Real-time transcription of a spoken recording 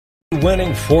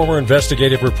Winning former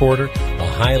investigative reporter, a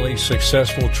highly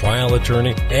successful trial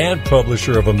attorney, and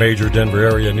publisher of a major Denver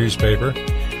area newspaper.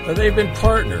 They've been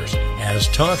partners as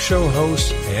talk show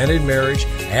hosts and in marriage,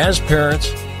 as parents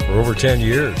for over 10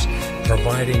 years,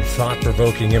 providing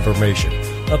thought-provoking information,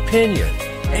 opinion,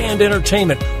 and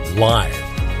entertainment live,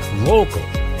 local,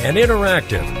 and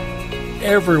interactive.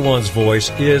 Everyone's voice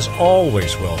is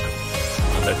always welcome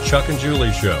on The Chuck and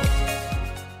Julie Show.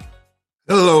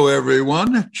 Hello,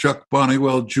 everyone. Chuck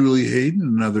Bonniwell, Julie Hayden,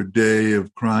 another day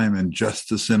of crime and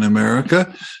justice in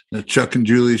America. The Chuck and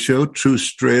Julie Show, True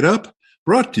Straight Up,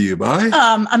 brought to you by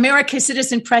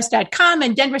AmericasCitizenPress.com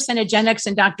and Denver Senegenics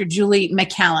and Dr. Julie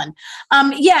McCallan.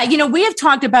 We have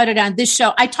talked about it on this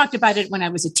show. I talked about it when I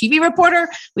was a TV reporter.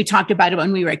 We talked about it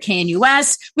when we were at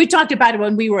KNUS. We talked about it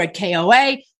when we were at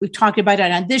KOA. We've talked about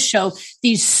it on this show.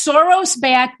 These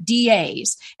Soros-backed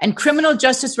DAs and criminal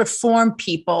justice reform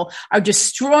people are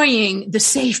destroying the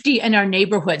safety in our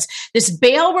neighborhoods. This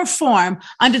bail reform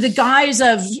under the guise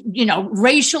of,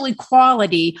 racial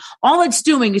equality, all it's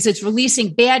doing is it's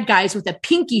releasing bad guys with a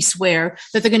pinky swear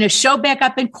that they're going to show back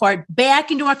up in court, back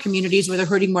into our communities where they're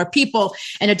hurting more people.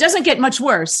 And it doesn't get much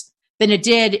worse than it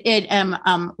did in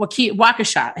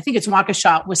Waukesha. I think it's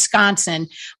Waukesha, Wisconsin,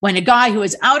 when a guy who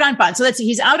was out on bond. So let's see,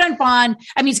 he's out on bond.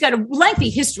 I mean, he's got a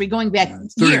lengthy history going back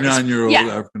 39-year-old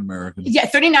African-American. Yeah,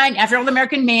 39,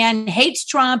 African-American man, hates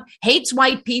Trump, hates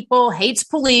white people, hates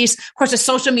police. Of course, the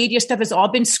social media stuff has all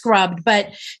been scrubbed, but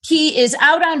he is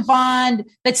out on bond.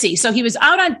 Let's see. So he was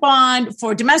out on bond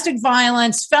for domestic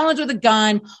violence, felons with a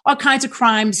gun, all kinds of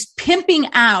crimes, pimping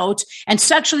out and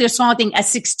sexually assaulting a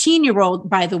 16-year-old,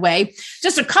 by the way.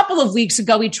 Just a couple of weeks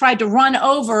ago, he tried to run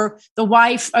over the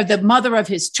wife or the mother of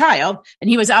his child, and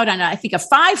he was out on, I think, a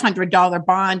 $500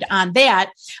 bond on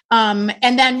that. And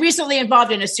then recently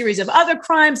involved in a series of other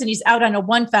crimes, and he's out on a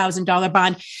 $1,000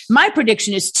 bond. My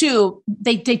prediction is, too,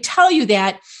 they tell you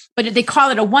that, but they call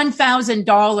it a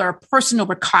 $1,000 personal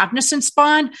recognizance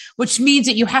bond, which means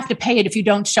that you have to pay it if you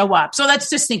don't show up. So let's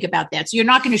just think about that. So you're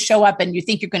not going to show up and you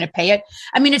think you're going to pay it.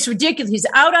 I mean, it's ridiculous. He's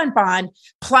out on bond,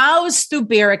 plows through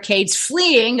barricades,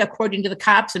 fleeing, according to the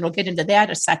cops, and we'll get into that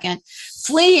in a second,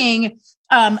 fleeing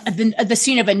the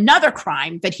scene of another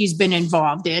crime that he's been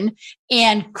involved in,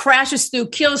 and crashes through,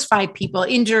 kills 5 people,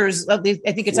 injures, I think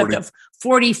it's 40. Up to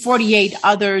 48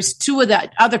 others. 2 of the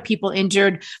other people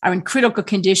injured are in critical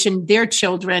condition, their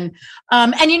children.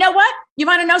 And you know what? You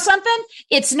want to know something?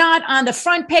 It's not on the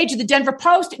front page of the Denver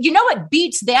Post. You know what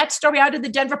beats that story out of the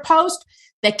Denver Post?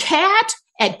 The cat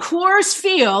at Coors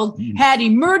Field had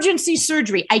emergency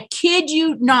surgery. I kid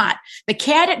you not. The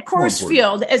cat at Coors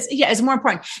Field is more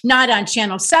important. Not on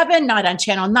Channel 7, not on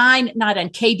Channel 9, not on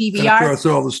KDVR. And of course,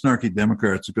 all the snarky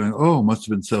Democrats are going, must have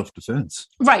been self-defense.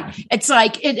 Right. It's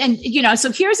like,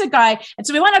 so here's a guy. And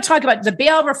so we want to talk about the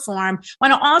bail reform.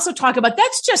 Want to also talk about,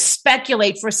 let's just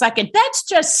speculate for a second. Let's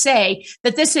just say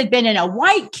that this had been in a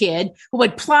white kid who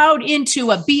had plowed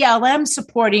into a BLM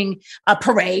supporting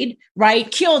parade, right?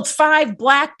 Killed 5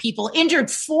 black people, injured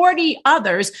 40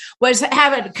 others,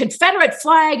 have a Confederate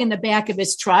flag in the back of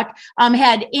his truck,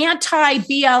 had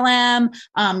anti-BLM,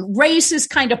 racist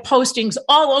kind of postings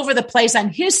all over the place on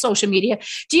his social media.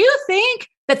 Do you think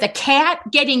that the cat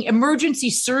getting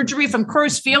emergency surgery from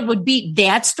Coors Field would beat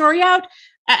that story out?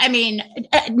 I mean,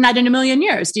 not in a million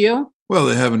years, do you? Well,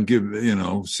 they haven't given,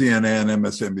 CNN,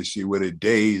 MSNBC waited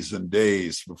days and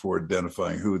days before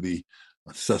identifying who the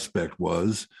suspect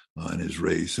was and his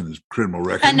race and his criminal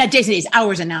record. Not days,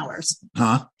 hours and hours.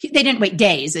 Huh? They didn't wait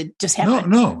days. It just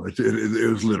happened. No, it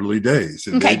was literally days.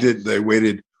 And okay. They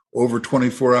waited over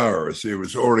 24 hours. It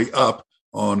was already up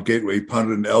on Gateway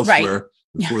Pundit and elsewhere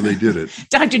before they did it.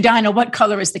 Dr. Donna, what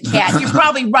color is the cat? You're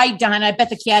probably right, Donna. I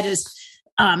bet the cat is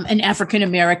an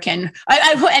African-American,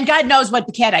 and God knows what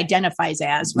the cat identifies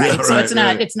as, right? Yeah, so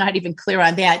it's not even clear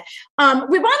on that.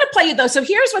 We want to play you though. So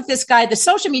here's what this guy, the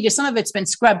social media, some of it's been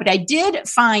scrubbed, but I did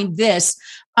find this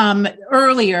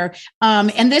earlier.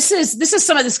 And this is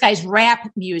some of this guy's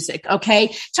rap music.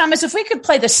 Okay. Thomas, if we could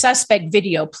play the suspect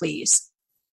video, please.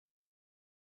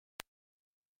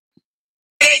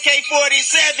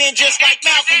 AK-47, just like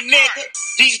Malcolm, nigga.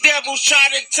 These devils try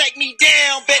to take me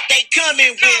down, bet they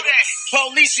coming with it.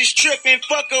 Police is tripping,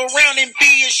 fuck around and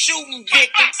be a shooting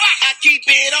victim. I keep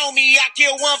it on me, I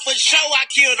kill one for show, I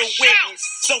kill the witness.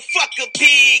 So fuck a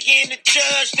pig and the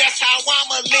judge, that's how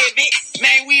I'ma live it.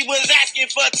 Man, we was asking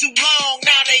for too long,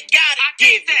 now they gotta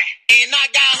give it. And I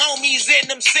got homies in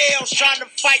them cells trying to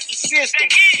fight the system.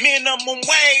 Minimum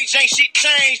wage, ain't shit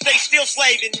changed, they still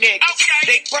slaving niggas.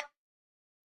 They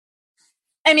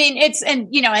I mean,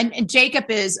 and Jacob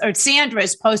or Sandra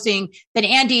is posting that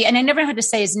Andy, and I never had to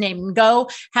say his name,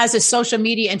 has a social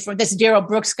media and for this Darrell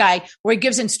Brooks guy where he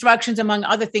gives instructions, among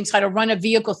other things, how to run a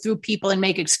vehicle through people and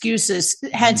make excuses.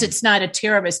 Hence, it's not a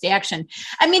terrorist action.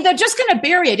 I mean, they're just going to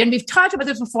bury it. And we've talked about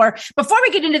this before. Before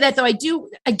we get into that, though, I do,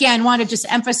 again, want to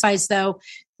just emphasize, though,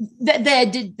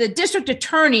 the district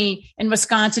attorney in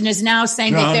Wisconsin is now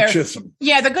saying that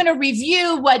they're going to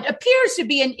review what appears to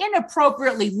be an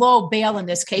inappropriately low bail in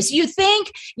this case. You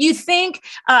think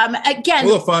again?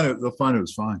 Well, they'll find it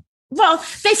was fine. Well,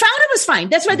 they found it was fine.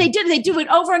 That's why they did. They do it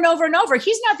over and over and over.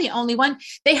 He's not the only one.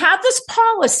 They have this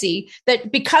policy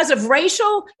that because of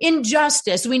racial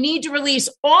injustice, we need to release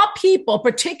all people,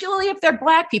 particularly if they're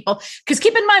Black people. Because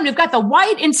keep in mind, we've got the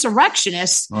white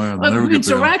insurrectionists, who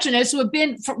have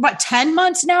been for 10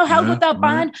 months now held without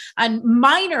bond on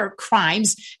minor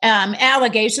crimes,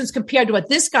 allegations compared to what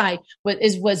this guy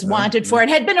was wanted for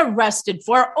and had been arrested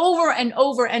for over and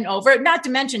over and over. Not to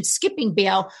mention skipping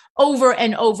bail over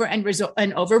and over and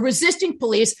over, resisting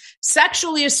police,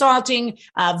 sexually assaulting,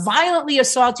 violently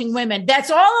assaulting women.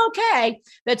 That's all okay.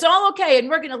 And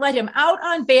we're going to let him out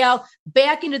on bail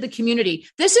back into the community.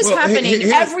 This is happening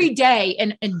every day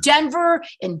in Denver,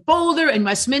 in Boulder, in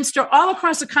Westminster, all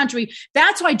across the country.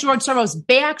 That's why George Soros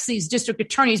backs these district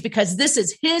attorneys, because this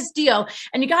is his deal.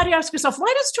 And you got to ask yourself,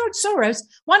 why does George Soros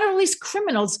want to release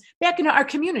criminals back into our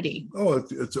community? Oh,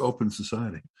 it's open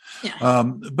society. Yeah.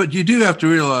 But you do have to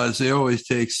realize they always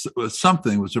take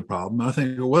something was a problem. I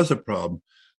think it was a problem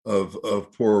of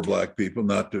poor Black people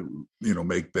not to,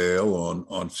 make bail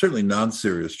on certainly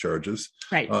non-serious charges,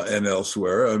 right, and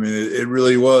elsewhere. I mean, it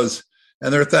really was.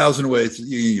 And there are 1,000 ways.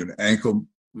 You can ankle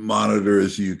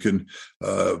monitors. You can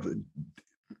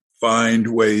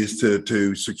find ways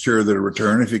to secure their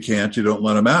return. If you can't, you don't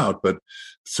let them out. But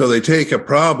so they take a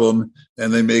problem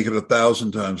and they make it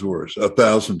 1,000 times worse.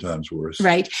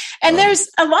 Right. And there's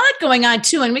a lot going on,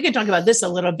 too. And we can talk about this a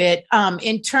little bit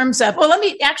in terms of, let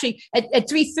me actually, at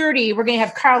 3:30, we're going to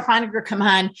have Carl Honegger come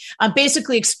on,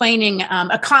 basically explaining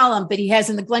a column that he has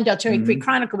in the Glendale Cherry Creek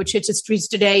Chronicle, which hits the streets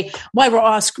today, why we're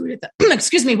all screwed at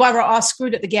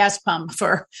the gas pump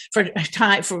for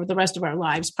the rest of our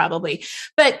lives, probably.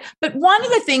 But one of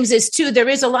the things is, too, there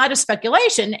is a lot of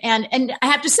speculation. And I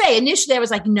have to say, initially I was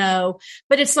like, no,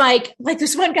 but it's like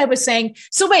this one guy was saying,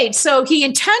 so he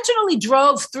intentionally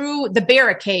drove through the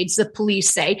barricades, the police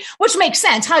say, which makes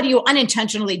sense. How do you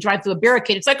unintentionally drive through a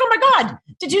barricade? It's like, oh my God,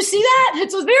 did you see that?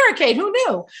 It's a barricade. Who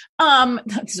knew?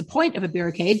 That's the point of a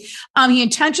barricade. He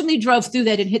intentionally drove through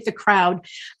that and hit the crowd,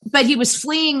 but he was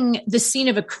fleeing the scene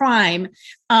of a crime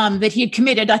that he had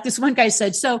committed. Like this one guy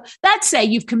said, so let's say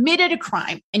you've committed a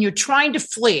crime and you're trying to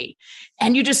flee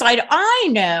and you decide,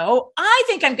 I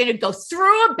think I'm going to go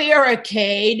through a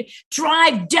barricade,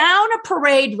 drive down a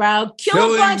parade route,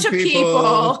 kill a bunch of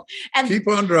people, and keep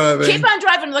on driving.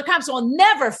 The cops will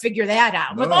never figure that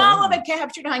out. With all of it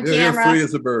captured on camera. Free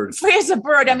as a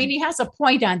bird. I mean, he has a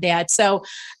point on that. So,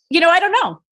 I don't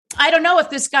know. I don't know if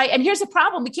this guy, and here's the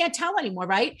problem, we can't tell anymore,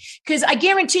 right? Because I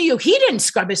guarantee you, he didn't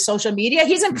scrub his social media.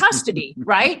 He's in custody,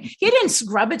 right? He didn't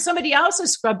scrub it. Somebody else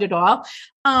has scrubbed it all.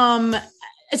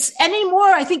 It's anymore.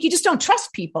 I think you just don't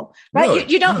trust people, right? No,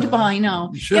 you don't. Well, I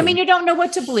know. I mean, you don't know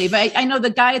what to believe. I know the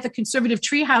guy at the conservative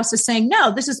treehouse is saying,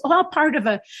 no, this is all part of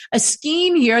a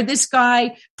scheme here. This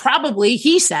guy probably,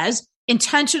 he says,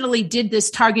 intentionally did this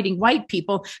targeting white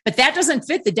people, but that doesn't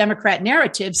fit the Democrat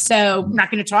narrative. So I'm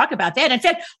not going to talk about that. In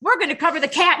fact, we're going to cover the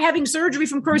cat having surgery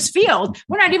from Coors Field.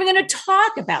 We're not even going to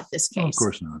talk about this case. Oh, of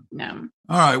course not. No.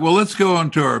 All right. Well, let's go on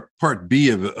to our part B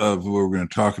of what we're going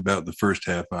to talk about the first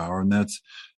half hour, and that's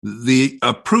the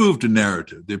approved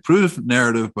narrative. The approved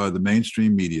narrative by the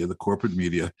mainstream media, the corporate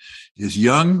media, is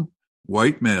young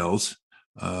white males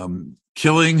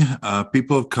killing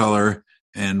people of color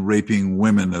and raping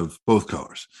women of both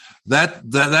colors. That's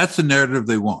the narrative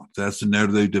they want. That's the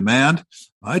narrative they demand.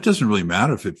 It doesn't really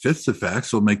matter if it fits the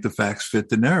facts. They'll make the facts fit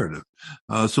the narrative.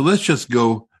 So let's just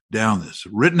go down this.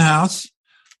 Rittenhouse.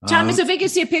 Thomas, if we can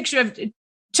see a picture of,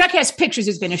 Chuck has pictures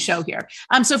he's going to show here.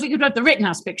 So if we could put up the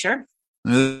Rittenhouse picture.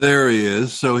 There he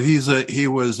is. So he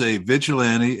was a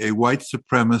vigilante, a white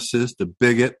supremacist, a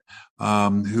bigot,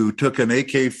 who took an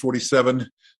AK-47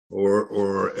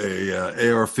 or a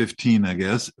AR-15, I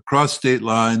guess, across state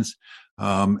lines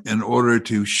in order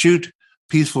to shoot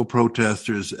peaceful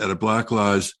protesters at a Black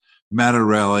Lives Matter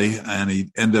rally, and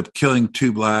he ended up killing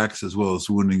 2 blacks as well as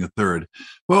wounding a 3rd.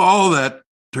 Well, all of that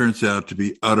turns out to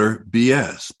be utter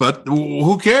BS, but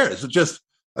who cares? It just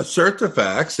assert the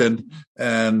facts, and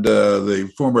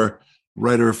the former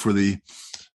writer for the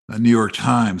New York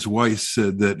Times, Weiss,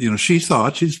 said that, she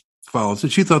thought, she's follows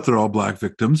it. She thought they're all black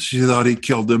victims. She thought he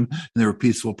killed them and they were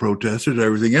peaceful protesters and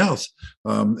everything else.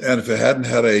 And if it hadn't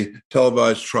had a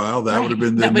televised trial, that would have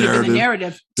been the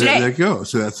narrative. There you go.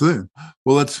 So that's it.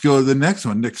 Well, let's go to the next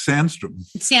one. Nick Sandstrom.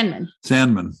 Sandman.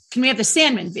 Can we have the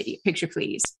Sandman video picture,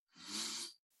 please?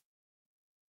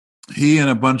 He and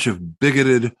a bunch of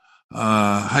bigoted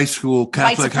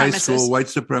Catholic high school white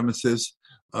supremacists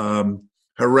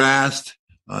harassed,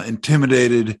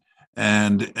 intimidated,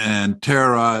 and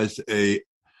terrorized a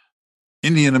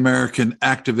Indian American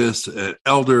activist, an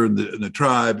elder in the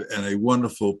tribe, and a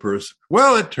wonderful person.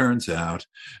 Well, it turns out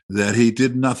that he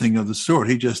did nothing of the sort.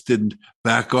 He just didn't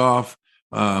back off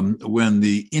when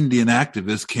the Indian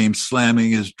activist came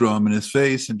slamming his drum in his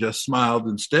face and just smiled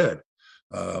instead.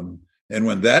 And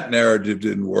when that narrative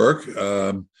didn't work,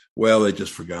 well, they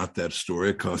just forgot that story.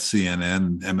 It cost CNN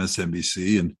and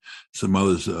MSNBC and some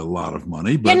others a lot of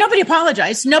money. But nobody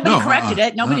apologized. Nobody corrected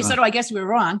it. Nobody said, I guess we were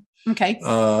wrong. Okay.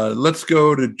 Let's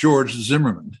go to George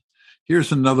Zimmerman.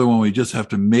 Here's another one. We just have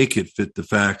to make it fit the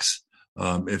facts.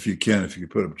 If you can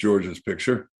put up George's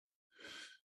picture.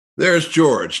 There's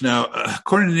George. Now,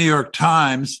 according to the New York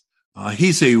Times,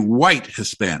 he's a white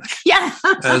Hispanic,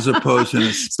 as opposed to an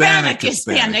Hispanic.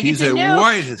 He's a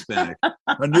white Hispanic,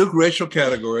 a new racial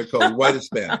category called white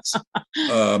Hispanics.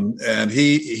 And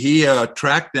he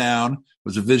tracked down,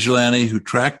 was a vigilante who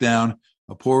tracked down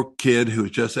a poor kid who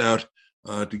was just out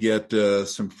to get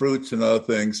some fruits and other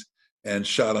things and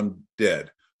shot him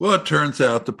dead. Well, it turns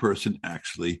out the person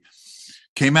actually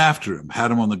came after him, had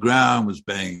him on the ground, was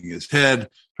banging his head,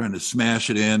 trying to smash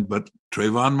it in. But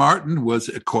Trayvon Martin was,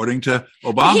 according to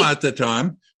Obama at the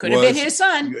time, could have been his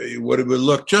son. Would have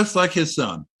looked just like his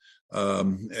son.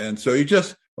 And so you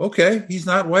just, okay, he's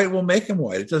not white, we'll make him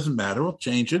white. It doesn't matter. We'll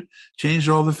change it. Change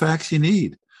all the facts you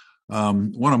need.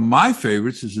 One of my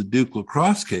favorites is the Duke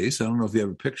lacrosse case. I don't know if you have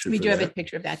a picture of that. We do have a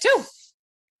picture of that, too.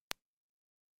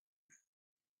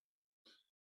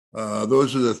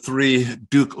 Those are the 3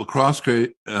 Duke lacrosse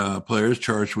players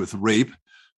charged with rape,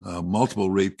 multiple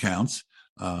rape counts.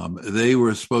 They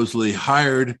were supposedly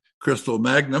hired Crystal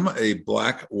Magnum, a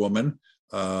black woman,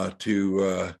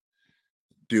 to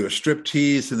do a strip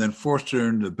tease and then forced her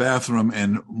into the bathroom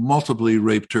and multiply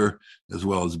raped her as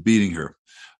well as beating her.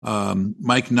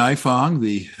 Mike Nifong,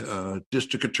 the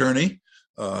district attorney,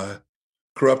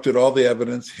 corrupted all the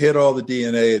evidence, hid all the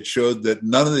DNA. It showed that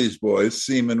none of these boys'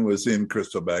 semen was in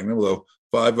Crystal Magnum, although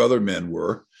 5 other men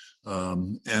were.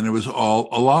 And it was all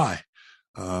a lie.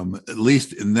 At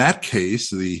least in that case,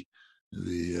 the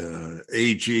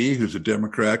AG, who's a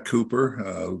Democrat,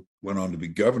 Cooper, went on to be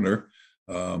governor,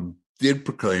 did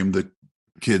proclaim the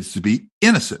kids to be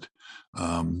innocent.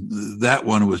 That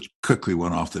one quickly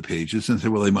went off the pages and said,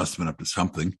 well, they must have been up to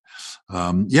something.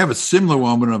 You have a similar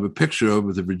one, but I have a picture of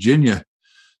with the Virginia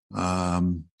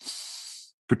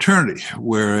fraternity,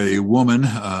 where a woman,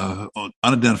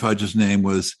 unidentified just name,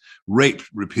 was raped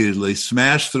repeatedly,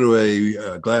 smashed through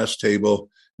a glass table,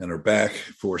 and her back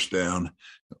forced down,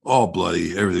 all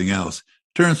bloody, everything else.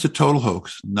 Turns to total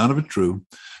hoax, none of it true.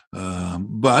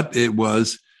 But it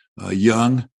was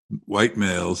young white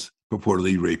males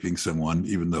purportedly raping someone,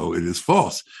 even though it is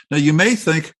false. Now, you may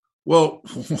think, well,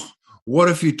 what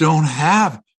if you don't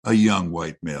have a young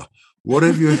white male? What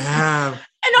if you have...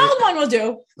 An old one will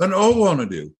do. An old one will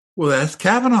do. Well, that's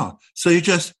Kavanaugh. So you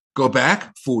just go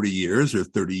back 40 years or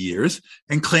 30 years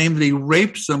and claim that he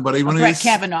raped somebody when he was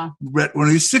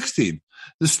 16.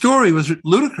 The story was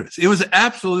ludicrous. It was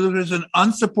absolutely ludicrous and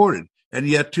unsupported. And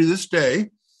yet to this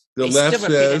day, the left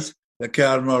says that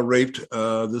Kavanaugh raped this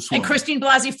woman. And Christine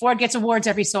Blasey Ford gets awards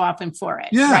every so often for it.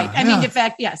 Yeah, right. I mean, in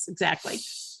fact, yes, exactly.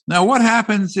 Now, what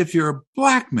happens if you're a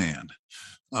black man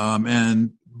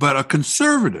but a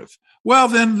conservative? Well,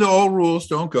 then the old rules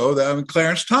don't go.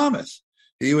 Clarence Thomas,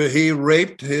 he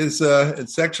raped his and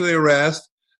sexually harassed.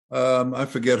 I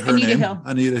forget her name.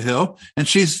 Anita Hill, and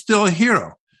she's still a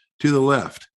hero to the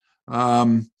left.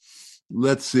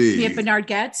 Let's see. We have Bernard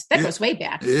Goetz. That goes way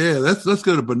back. Yeah, let's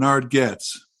go to Bernard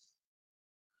Goetz.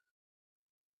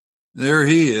 There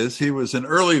he is. He was an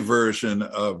early version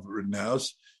of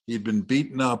Rittenhouse. He'd been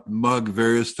beaten up, mugged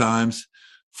various times.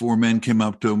 4 men came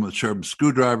up to him with sharp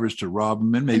screwdrivers to rob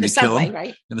him and maybe kill him,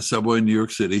 right? In a subway in New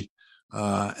York City.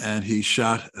 And he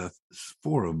shot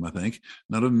 4 of them, I think.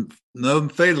 None of them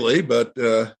fatally, but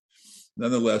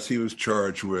nonetheless, he was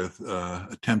charged with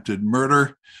attempted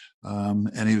murder.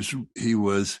 And he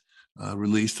was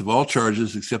released of all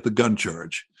charges except the gun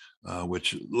charge,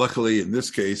 which luckily in this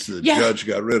case, the judge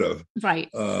got rid of. Right.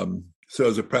 So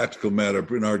as a practical matter,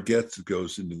 Bernard Goetz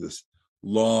goes into this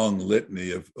long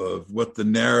litany of what the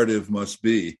narrative must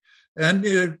be. And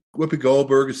Whoopi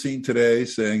Goldberg is seen today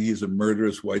saying he's a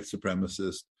murderous white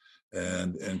supremacist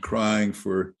and crying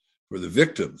for the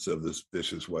victims of this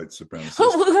vicious white supremacist.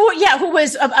 Who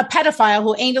was a pedophile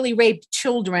who anally raped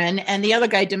children, and the other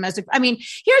guy domestic. I mean,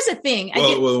 here's the thing.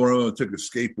 Well, one of them took a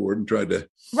skateboard and tried to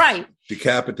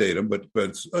decapitate him, but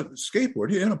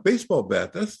skateboard, baseball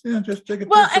bat. That's just take it.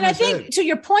 Well, and I think to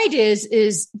your point is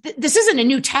this isn't a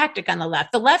new tactic on the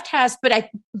left. The left has, but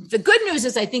the good news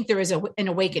is I think there is an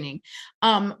awakening.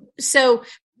 And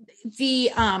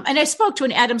I spoke to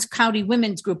an Adams County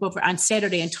women's group over on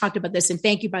Saturday and talked about this. And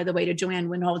thank you, by the way, to Joanne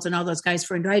Winholtz and all those guys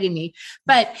for inviting me.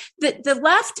 But the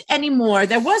left anymore,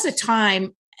 there was a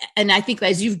time, and I think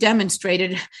as you've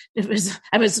demonstrated,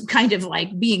 I was kind of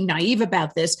like being naive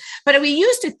about this, but we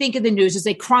used to think of the news as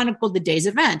they chronicled the day's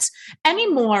events.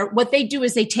 Anymore, what they do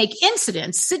is they take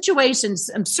incidents, situations,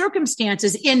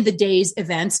 circumstances in the day's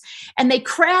events, and they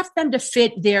craft them to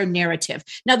fit their narrative.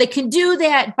 Now, they can do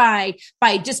that by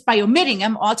omitting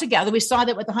them altogether. We saw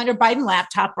that with the Hunter Biden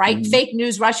laptop, right? Mm-hmm. Fake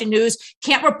news, Russian news,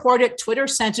 can't report it. Twitter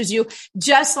censors you,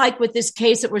 just like with this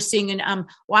case that we're seeing in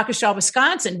Waukesha,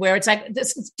 Wisconsin, where it's like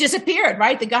this disappeared,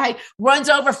 right? The guy runs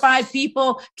over 5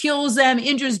 people, kills them,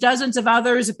 injures dozens of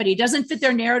others, but he doesn't fit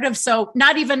their narrative. So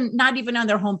not even on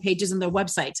their homepages and their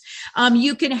websites.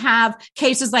 You can have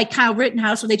cases like Kyle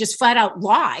Rittenhouse where they just flat out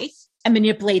lie and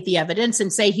manipulate the evidence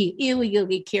and say he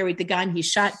illegally carried the gun, he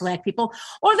shot Black people,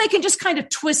 or they can just kind of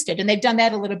twist it. And they've done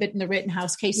that a little bit in the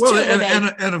Rittenhouse case too.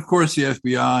 And of course, the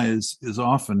FBI is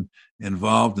often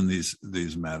involved in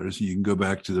these matters. You can go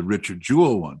back to the Richard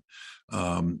Jewell one,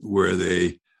 where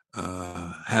they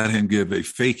had him give a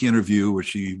fake interview,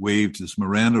 which he waived his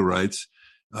Miranda rights,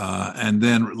 and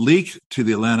then leaked to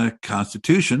the Atlanta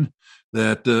Constitution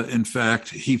that, in fact,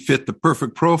 he fit the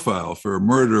perfect profile for a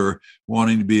murderer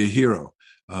wanting to be a hero.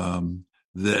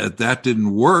 That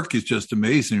didn't work. It's just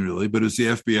amazing, really. But as the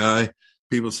FBI,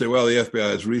 people say, well, the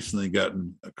FBI has recently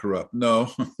gotten corrupt. No.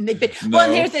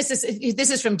 Well, here's this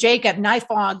is from Jacob.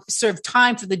 Nifog served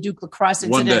time for the Duke lacrosse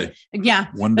incident. One day. Yeah.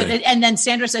 One day. And then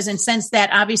Sandra says, and since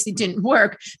that obviously didn't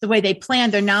work the way they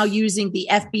planned, they're now using the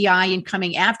FBI and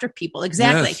coming after people.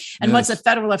 Exactly. Yes, and what's a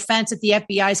federal offense that the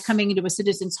FBI is coming into a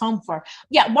citizen's home for?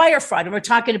 Yeah, wire fraud. And we're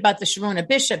talking about the Sharona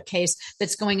Bishop case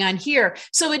that's going on here.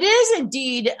 So it is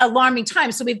indeed alarming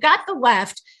times. So we've got the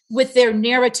left with their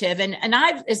narrative. And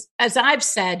I've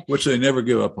said, which they never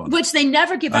give up on.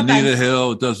 Anita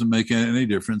Hill, it doesn't make any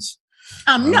difference.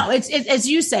 No, it's as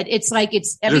you said, it's like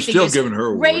everything they're still giving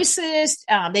her racist.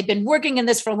 They've been working in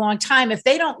this for a long time. If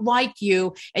they don't like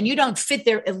you and you don't fit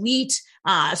their elite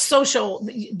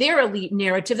their elite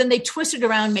narrative, then they twist it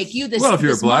around, make you this. Well, if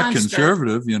you're a Black monster.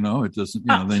 Conservative, it doesn't.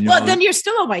 Then you're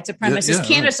still a white supremacist.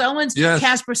 Candace Owens,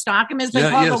 Casper Stockham has been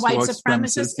called a white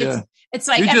supremacist. It's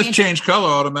like you change color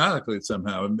automatically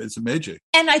somehow. It's amazing.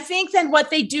 And I think then what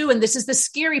they do, and this is the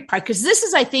scary part, because this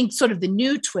is, I think, sort of the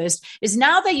new twist, is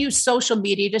now they use social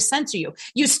media to censor you.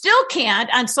 You still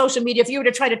can't on social media, if you were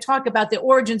to try to talk about the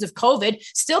origins of COVID,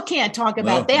 still can't talk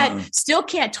about that. No. Still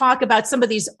can't talk about some of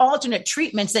these alternate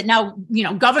treatments that now,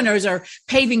 governors are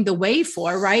paving the way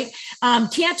for, right?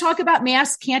 Can't talk about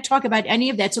masks, can't talk about any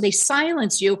of that. So they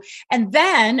silence you. And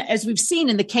then, as we've seen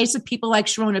in the case of people like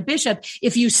Sharona Bishop,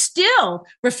 if you still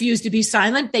refuse to be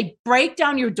silent, they break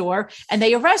down your door and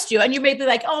they arrest you. And you may be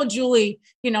like, oh, Julie,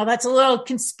 that's a little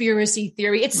conspiracy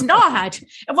theory. It's not.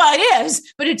 Well, it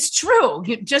is, but it's true.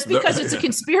 Just because it's a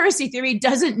conspiracy theory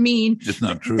doesn't mean it's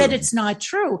not true. That it's not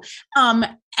true.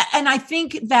 And I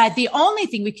think that the only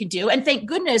thing we can do, and thank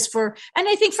goodness and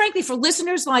I think frankly for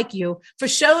listeners like you, for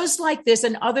shows like this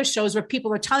and other shows where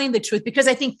people are telling the truth, because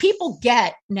I think people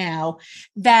get now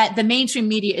that the mainstream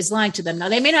media is lying to them. Now,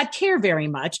 they may not care very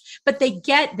much, but they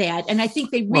get that. And I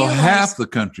think they realize. Well, half the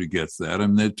country gets that. I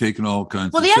mean, they've taken all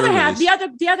kinds of the other half,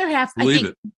 the other half, believe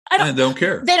it. And don't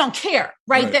care. They don't care,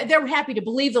 right? They're happy to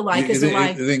believe the lie is a lie.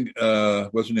 I think,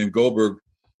 what's her name?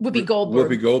 Whoopi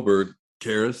Goldberg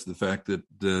cares the fact that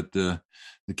the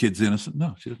kid's innocent?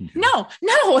 No, she doesn't care.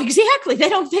 No, exactly. They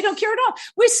don't care at all.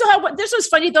 We saw this was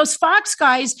funny. Those Fox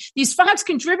guys, these Fox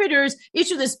contributors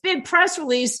issued this big press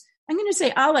release. I'm going to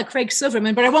say a la Craig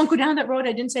Silverman, but I won't go down that road.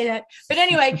 I didn't say that. But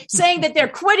anyway, saying that they're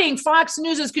quitting Fox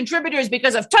News' contributors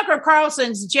because of Tucker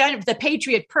Carlson's the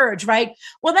Patriot Purge, right?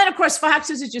 Well, then, of course, Fox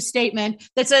issues a statement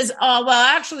that says, oh,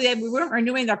 well, actually, we weren't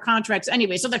renewing their contracts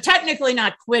anyway. So they're technically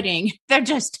not quitting. They're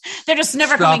just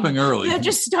never stopping early. They're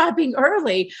just stopping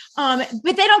early. But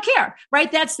they don't care, right?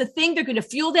 That's the thing. They're going to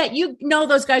fuel that.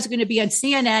 Those guys are going to be on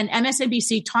CNN,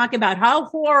 MSNBC, talking about how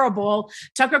horrible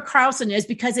Tucker Carlson is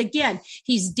because, again,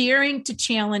 he's dear daring to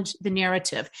challenge the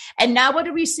narrative. And now what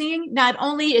are we seeing? Not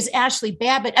only is Ashley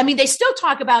Babbitt, I mean, they still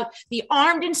talk about the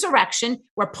armed insurrection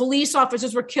where police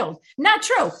officers were killed. Not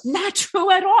true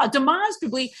at all.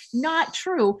 Demonstrably not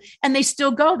true. And they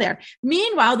still go there.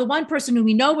 Meanwhile, the one person who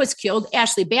we know was killed,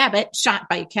 Ashley Babbitt, shot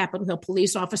by a Capitol Hill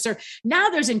police officer. Now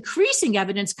there's increasing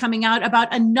evidence coming out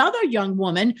about another young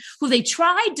woman who they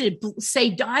tried to say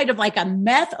died of like a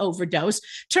meth overdose.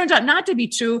 Turns out not to be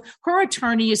true. Her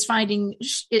attorney is finding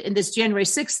in this January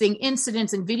 6th thing,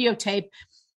 incidents and videotape.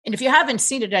 And if you haven't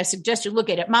seen it, I suggest you look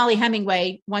at it. Molly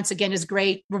Hemingway, once again, is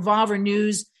great. Revolver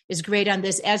News is great on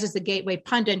this, as is the Gateway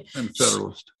Pundit. And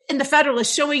Federalist. In the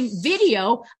Federalist, showing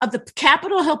video of the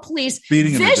Capitol Hill police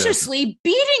viciously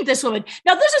beating this woman.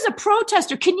 Now, this is a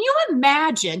protester. Can you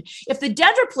imagine if the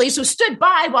Denver police, who stood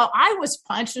by while I was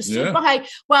punched, who stood by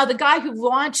while the guy who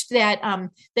launched that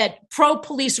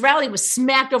pro-police rally was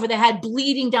smacked over the head,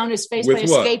 bleeding down his face by a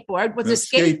skateboard, with a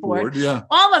skateboard. Yeah.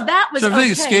 All of that was so I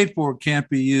think a skateboard can't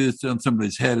be used on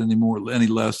somebody's head any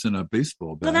less than a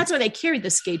baseball bat. Well, that's why they carried the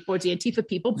skateboards, the Antifa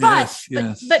people. Yes.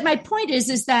 But my point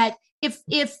is that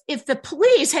if the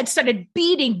police had started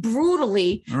beating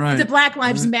brutally the Black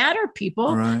Lives Matter people,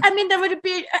 I mean, there would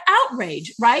be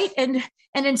outrage, right? And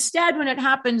instead, when it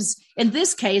happens in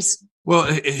this case,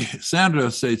 well,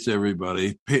 Sandra states to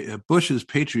everybody, Bush's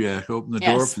Patriot Act opened the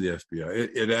door for the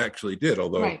FBI. It actually did,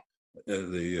 although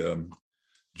the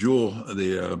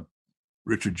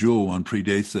Richard Jewell one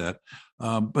predates that.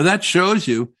 But that shows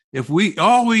you if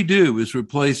all we do is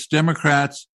replace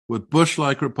Democrats with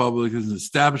Bush-like Republicans,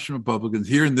 establishment Republicans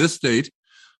here in this state,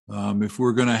 if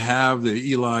we're going to have the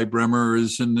Eli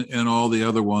Bremers and all the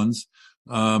other ones,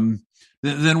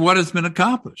 then what has been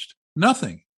accomplished?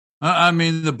 Nothing. I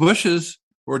mean, the Bushes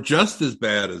were just as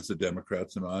bad as the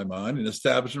Democrats in my mind, and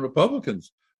establishment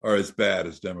Republicans are as bad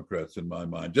as Democrats in my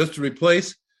mind. Just to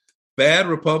replace bad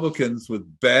Republicans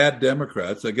with bad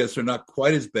Democrats, I guess they're not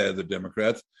quite as bad as the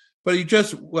Democrats, but you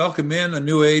just welcome in a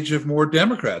new age of more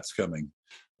Democrats coming.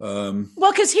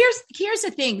 Well, because here's the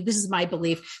thing. This is my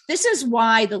belief. This is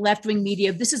why the left-wing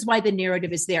media, this is why the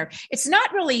narrative is there. It's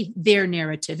not really their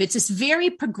narrative. It's this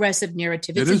very progressive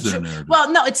narrative. It is their narrative.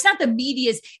 Well, no, it's not the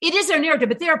media's. It is their narrative,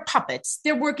 but they're puppets.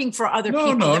 They're working for other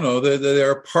people. No.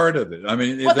 They're a part of it. I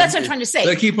mean, well, that's what I'm trying to say.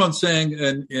 They keep on saying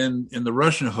in the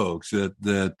Russian hoax that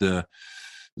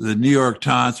the New York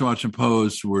Times, Washington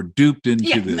Post were duped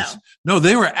into this. No,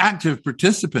 they were active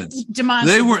participants.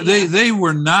 They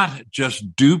were not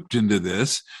just duped into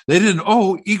this. They didn't.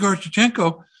 Igor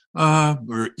Danchenko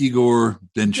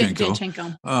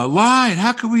lied.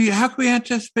 How can we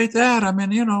anticipate that? I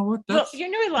mean, what? Well, you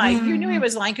knew he lied. You knew he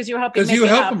was lying because you helped him. Because you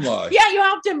helped him lie. Yeah, you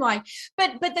helped him lie.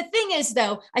 But the thing is,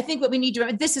 though, I think what we need to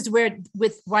remember, this is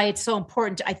why it's so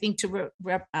important, I think, to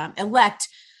elect.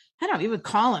 I don't even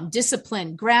call them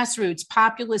disciplined, grassroots,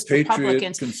 populist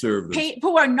Republicans, conservatives,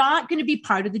 who are not going to be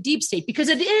part of the deep state, because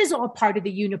it is all part of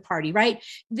the uniparty, right?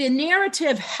 The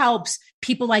narrative helps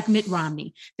people like Mitt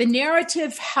Romney. The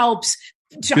narrative helps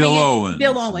Bill Owens.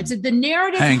 The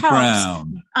narrative Hank helps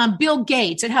Brown. Bill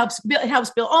Gates. It helps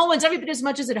Bill Owens every bit as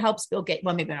much as it helps Bill Gates.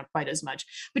 Well, maybe not quite as much,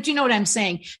 but you know what I'm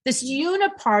saying. This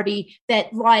uniparty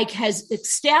that has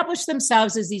established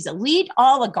themselves as these elite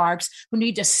oligarchs who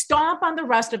need to stomp on the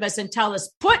rest of us and tell us,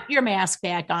 put your mask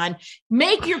back on,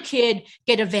 make your kid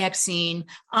get a vaccine,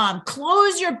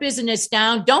 close your business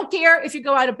down. Don't care if you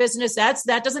go out of business.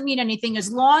 That doesn't mean anything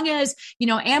as long as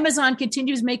Amazon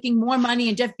continues making more money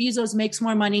and Jeff Bezos makes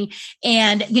more money.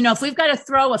 And, if we've got to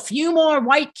throw a few more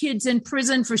white kids in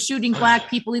prison for shooting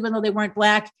black people, even though they weren't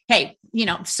black, hey,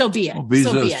 so be it. Well,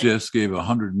 Bezos just gave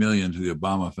 $100 million to the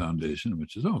Obama Foundation,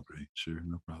 which is great. Sure.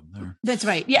 No problem there. That's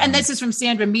right. Yeah. And this is from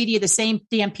Sandra Media, the same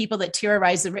damn people that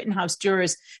terrorized the Rittenhouse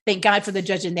jurors. Thank God for the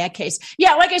judge in that case.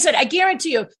 Yeah. Like I said, I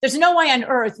guarantee you there's no way on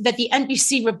earth that the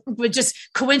NBC would just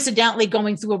coincidentally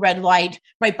going through a red light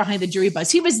right behind the jury bus.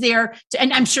 He was there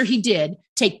and I'm sure he did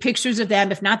take pictures of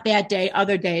them, if not that day,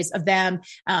 other days of them.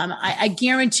 I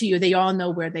guarantee you they all know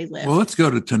where they live. Well, let's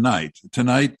go to tonight.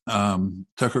 Tonight,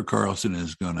 Tucker Carlson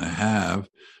is going to have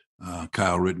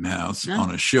Kyle Rittenhouse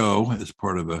on a show as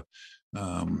part of a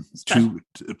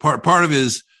part of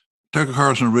his Tucker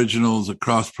Carlson Originals that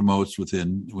cross promotes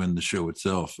within the show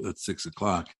itself at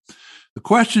 6:00. The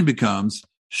question becomes,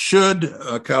 should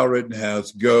Kyle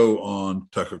Rittenhouse go on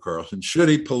Tucker Carlson? Should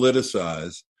he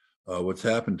politicize what's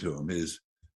happened to him? His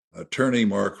attorney,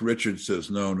 Mark Richards, says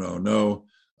no.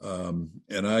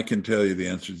 And I can tell you the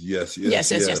answer is yes.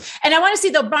 And I want to see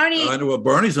though, Barney. I know what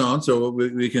Barney's on, so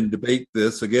we can debate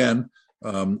this again.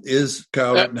 Is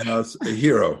Kyle Rittenhouse a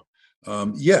hero?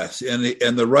 Yes,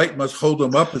 and the right must hold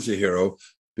him up as a hero,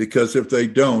 because if they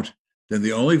don't, then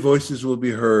the only voices will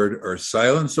be heard are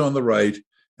silence on the right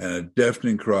and a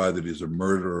deafening cry that he's a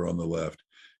murderer on the left.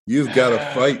 You've got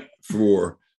to fight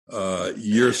for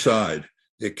your side.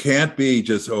 It can't be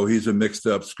just, he's a mixed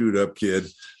up, screwed up kid.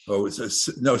 No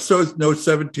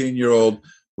 17-year-old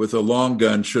with a long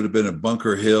gun should have been at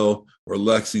Bunker Hill or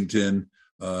Lexington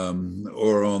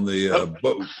or on the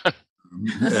boat. All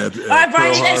right,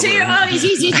 Barney, let's hear.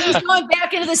 He's going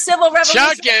back into the Civil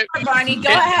Revolution. Chuck, Barney, go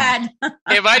ahead.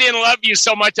 If I didn't love you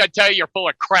so much, I'd tell you you're full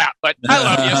of crap. But I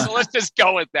love you, so let's just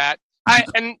go with that.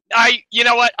 You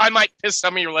know what? I might piss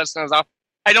some of your listeners off.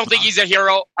 I don't think he's a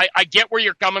hero. I get where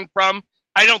you're coming from.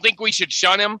 I don't think we should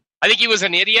shun him. I think he was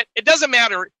an idiot. It doesn't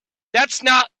matter. That's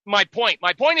not my point.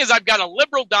 My point is I've got a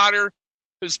liberal daughter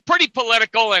who's pretty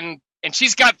political, and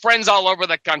she's got friends all over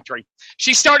the country.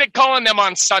 She started calling them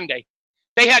on Sunday.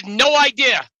 They had no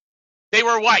idea they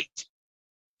were white.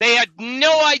 They had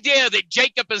no idea that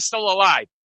Jacob is still alive,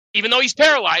 even though he's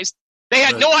paralyzed. They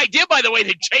had no idea, by the way,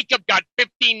 that Jacob got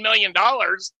 $15 million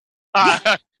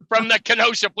from the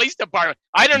Kenosha Police Department.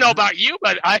 I don't know about you,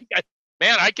 but that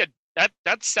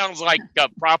sounds like a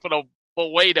profitable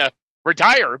way to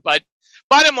retire. But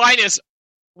bottom line is,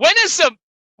 what is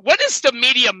the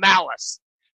media malice?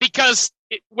 Because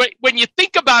when you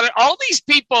think about it, all these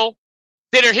people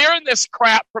that are hearing this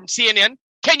crap from CNN,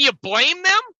 can you blame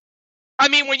them? I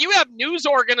mean, when you have news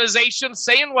organizations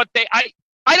saying what I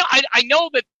know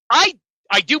that I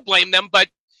do blame them, but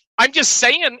I'm just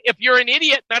saying, if you're an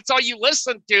idiot, that's all you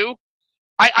listen to.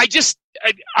 I guess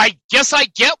I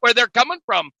get where they're coming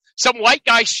from. Some white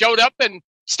guy showed up and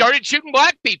started shooting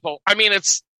black people. I mean,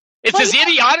 it's as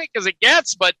idiotic as it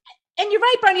gets, but. And you're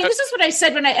right, Barney. This is what I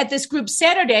said at this group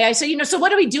Saturday. I said, so what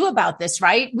do we do about this,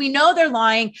 right? We know they're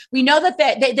lying. We know that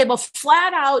they will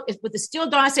flat out, with the Steele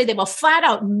dossier, they will flat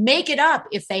out make it up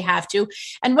if they have to.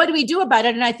 And what do we do about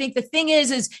it? And I think the thing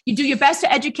is you do your best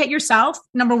to educate yourself,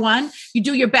 number one. You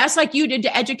do your best, like you did,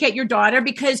 to educate your daughter,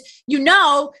 because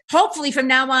hopefully from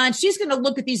now on, she's going to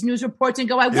look at these news reports and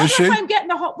go, I wonder if I'm getting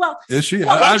the whole, well. Is she?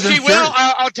 Well, she will.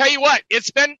 I'll tell you what,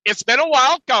 it's been a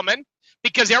while coming.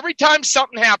 Because every time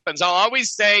something happens, I'll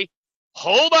always say,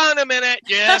 hold on a minute.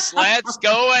 Yes, let's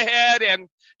go ahead. And,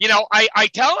 I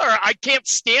tell her I can't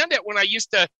stand it when I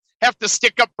used to have to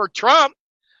stick up for Trump.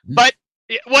 But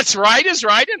what's right is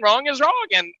right and wrong is wrong.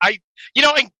 And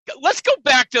and let's go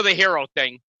back to the hero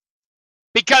thing.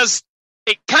 Because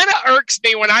it kind of irks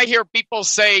me when I hear people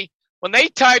say, when they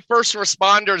tie first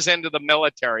responders into the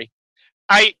military,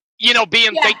 thank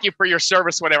you for your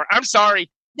service, whatever. I'm sorry.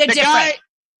 They're different.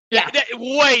 Yeah,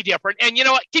 way different. And you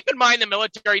know what? Keep in mind, the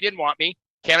military didn't want me.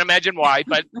 Can't imagine why,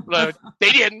 but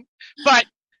they didn't. But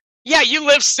yeah, you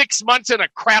live 6 months in a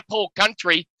crap hole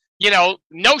country, no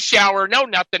shower, no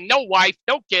nothing, no wife,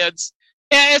 no kids.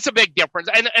 And it's a big difference.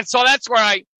 And so that's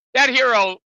where that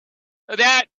hero,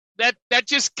 that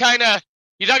just kind of,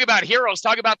 you talk about heroes,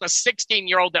 talk about the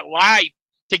 16-year-old that lied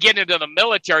to get into the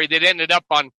military that ended up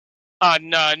on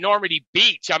Normandy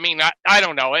Beach. I mean, I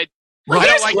don't know.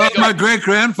 My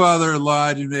great-grandfather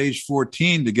lied at age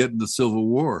 14 to get in the Civil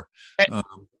War. And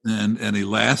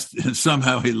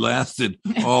somehow he lasted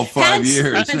all 5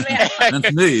 years.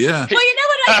 That's me, yeah. Well, you know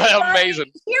what I think?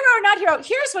 Amazing. Hero or not hero,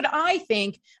 here's what I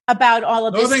think about all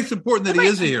of this. I think it's important that he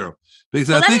is a hero. Because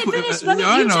I think, but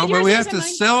we have to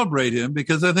celebrate him,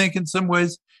 because I think in some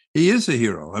ways he is a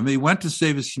hero. I mean, he went to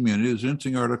save his community. It was an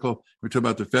interesting article. We're talking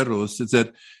about the Federalists. It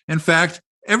said, in fact,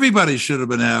 everybody should have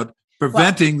been out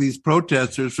preventing these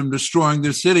protesters from destroying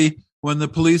their city when the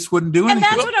police wouldn't do anything.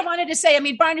 And that's what I wanted to say. I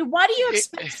mean, Barney, what do you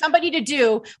expect somebody to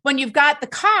do when you've got the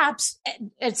cops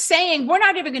saying, we're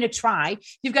not even going to try?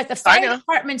 You've got the fire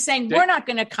department saying, we're not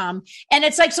going to come. And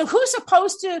it's like, so who's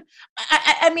supposed to?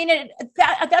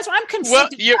 That's what I'm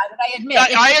conflicted about it, I admit.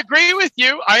 I agree with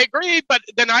you. I agree. But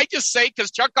then I just say,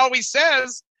 because Chuck always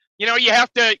says, you're going to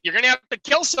have to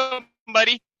kill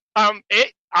somebody.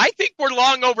 I think we're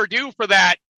long overdue for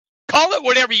that. Call it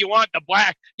whatever you want, the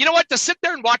black. You know what? To sit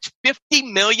there and watch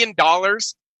 $50 million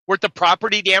worth of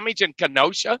property damage in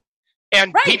Kenosha,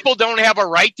 and people don't have a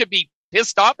right to be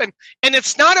pissed off. And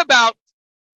it's not about,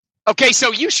 okay,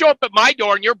 so you show up at my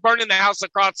door and you're burning the house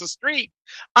across the street.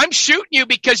 I'm shooting you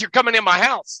because you're coming in my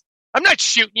house. I'm not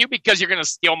shooting you because you're going to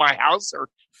steal my house or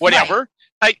whatever.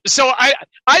 Right. I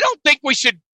don't think we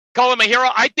should call him a hero.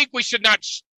 I think we should not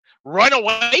run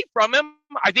away from him.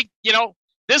 I think,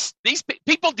 these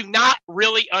people do not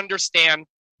really understand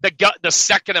the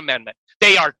Second Amendment.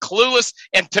 They are clueless.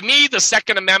 And to me, the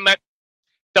Second Amendment,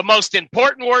 the most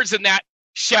important words in that,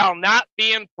 shall not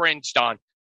be infringed on.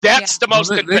 That's the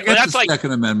most important. That's the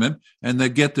Second Amendment, and they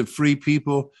get the free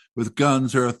people with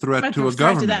guns are a threat to a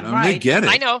government. They get it.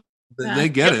 I know. They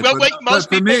get it. Well, but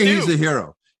for me, do. he's a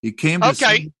hero. He came to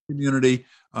the community,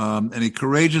 and he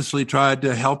courageously tried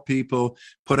to help people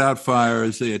put out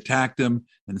fires. They attacked him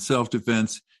in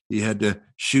self-defense. He had to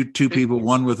shoot two people,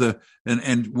 one with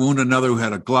and wound another who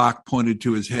had a Glock pointed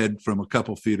to his head from a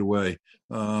couple feet away.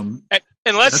 And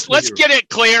let's get it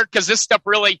clear, because this stuff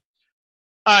really.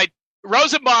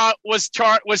 Rosenbaum was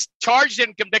charged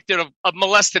and convicted of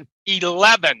molesting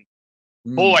 11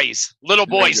 boys, little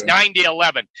boys, 9 to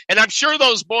 11. And I'm sure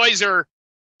those boys are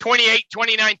 28,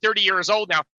 29, 30 years old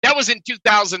now. That was in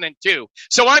 2002.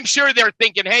 So I'm sure they're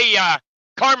thinking, hey,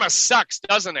 karma sucks,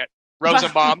 doesn't it,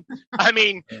 Rosenbaum? I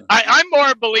mean, I'm more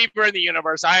a believer in the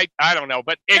universe. I don't know.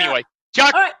 But anyway,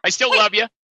 Chuck, right. I still love you.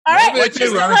 All right. I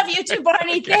still love you too,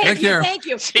 Barney. Thank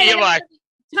you. See you, bye.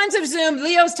 Tons of Zoom.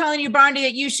 Leo's telling you, Barney,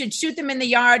 that you should shoot them in the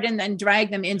yard and then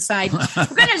drag them inside. We're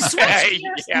going to switch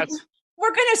gears. Yes.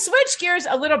 We're going to switch gears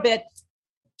a little bit.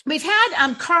 We've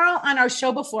had Carl on our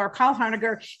show before, Carl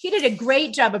Harniger. He did a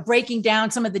great job of breaking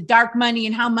down some of the dark money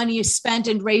and how money is spent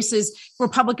in races,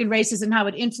 Republican races, and how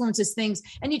it influences things.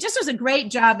 And he just does a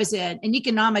great job as an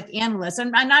economic analyst.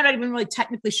 And I'm not even really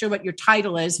technically sure what your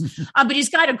title is, but he's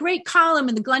got a great column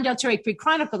in the Glendale Terry Creek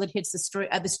Chronicle that hits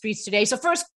the streets today. So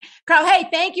first, Carl, hey,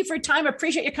 thank you for your time. I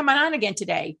appreciate you coming on again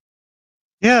today.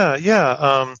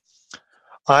 Yeah.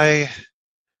 I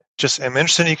just am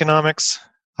interested in economics.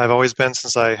 I've always been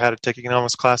since I had to take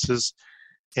economics classes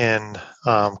in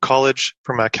college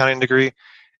for my accounting degree.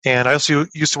 And I also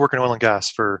used to work in oil and gas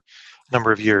for a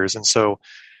number of years. And so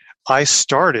I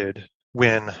started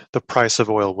when the price of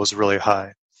oil was really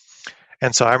high.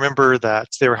 And so I remember that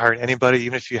they were hiring anybody,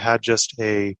 even if you had just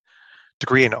a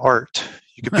degree in art,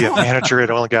 you could be a manager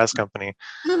at an oil and gas company.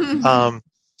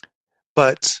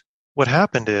 But what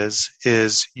happened is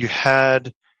you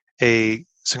had a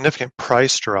significant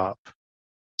price drop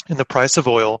in the price of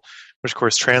oil, which of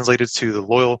course translated to the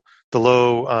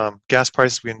low gas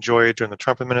prices we enjoyed during the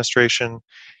Trump administration.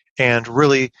 And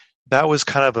really, that was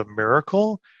kind of a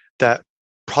miracle that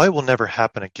probably will never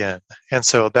happen again. And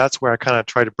so that's where I kind of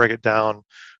try to break it down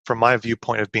from my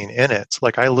viewpoint of being in it.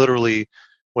 Like, I literally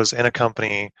was in a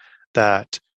company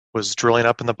that was drilling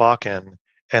up in the Bakken,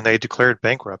 and they declared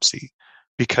bankruptcy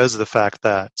because of the fact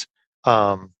that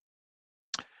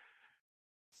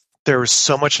there was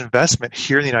so much investment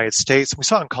here in the United States. We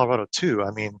saw it in Colorado too.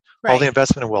 I mean, all the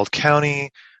investment in Weld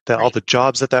County, all the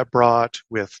jobs that brought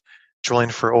with drilling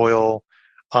for oil.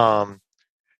 The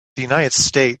United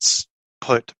States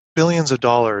put billions of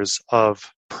dollars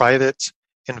of private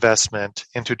investment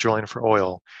into drilling for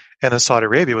oil. And then Saudi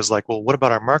Arabia was like, well, what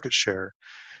about our market share?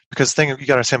 Because the thing you got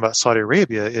to understand about Saudi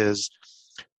Arabia is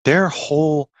their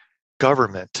whole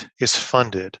government is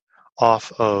funded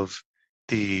off of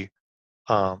the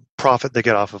profit they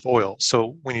get off of oil.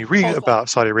 So when you read about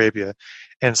Saudi Arabia,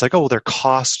 and it's like, oh, well, their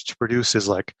cost to produce is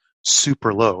like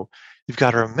super low. You've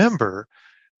got to remember,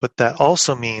 but that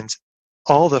also means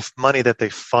all the money that they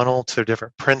funnel to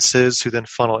different princes, who then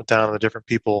funnel it down to the different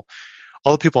people,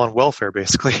 all the people on welfare,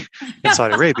 basically, in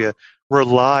Saudi Arabia,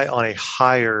 rely on a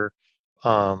higher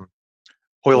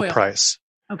oil price.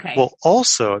 Okay. Well,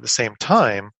 also at the same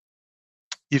time,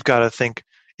 you've got to think,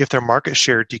 if their market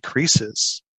share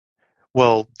decreases,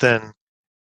 well, then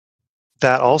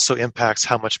that also impacts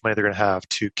how much money they're going to have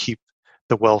to keep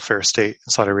the welfare state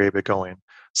in Saudi Arabia going.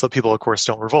 So people, of course,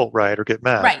 don't revolt, right, or get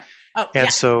mad. Right. Oh, and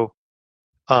so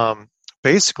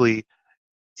basically,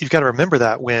 you've got to remember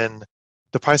that when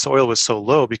the price of oil was so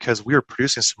low, because we were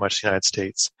producing so much in the United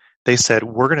States, they said,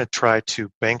 we're going to try to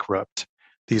bankrupt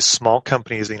these small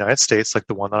companies in the United States, like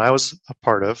the one that I was a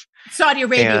part of. Saudi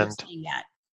Arabia was saying that.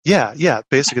 Yeah.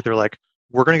 Basically, they're like,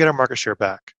 we're going to get our market share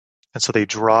back. And so they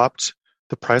dropped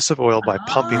the price of oil by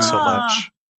pumping so much.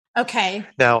 Okay.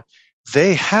 Now,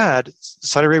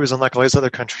 Saudi Arabia is unlike all these other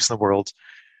countries in the world.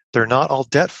 They're not all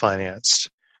debt financed.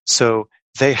 So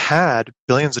they had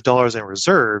billions of dollars in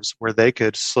reserves where they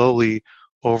could slowly,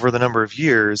 over the number of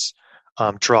years,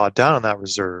 draw down on that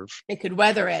reserve. They could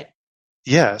weather it.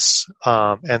 Yes.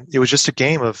 And it was just a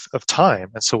game of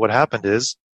time. And so what happened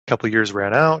is a couple of years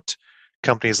ran out.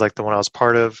 Companies like the one I was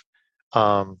part of,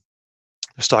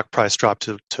 the stock price dropped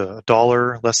to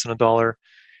 $1, less than $1,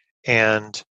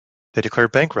 and they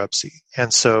declared bankruptcy.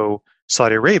 And so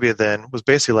Saudi Arabia then was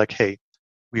basically like, hey,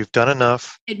 we've done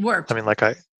enough. It worked. I mean,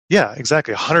 Yeah,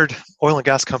 exactly. 100 oil and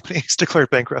gas companies declared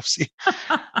bankruptcy.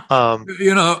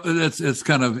 It's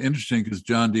kind of interesting because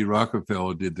John D.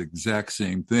 Rockefeller did the exact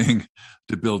same thing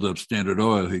to build up Standard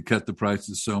Oil. He cut the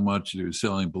prices so much that he was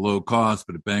selling below cost,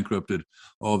 but it bankrupted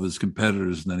all of his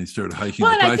competitors, and then he started hiking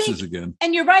the prices again.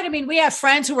 And you're right. I mean, we have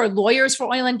friends who are lawyers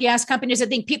for oil and gas companies. I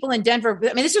think people in Denver,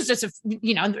 I mean, this was just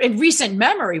in recent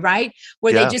memory, right?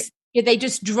 Where they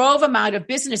just drove them out of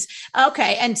business.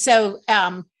 Okay. And so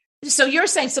you're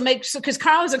saying, because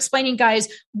Carl was explaining, guys,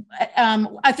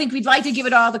 I think we'd like to give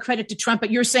it all the credit to Trump,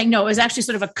 but you're saying, no, it was actually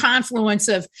sort of a confluence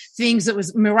of things that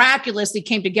was miraculously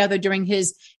came together during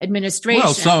his administration.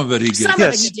 Well, some of it he did. Some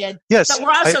of it he did. Yes. But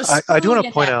we're also I do want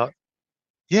to point out,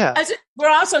 we're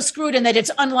also screwed in that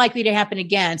it's unlikely to happen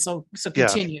again. So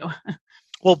continue. Yeah.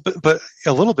 Well, but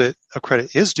a little bit of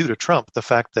credit is due to Trump. The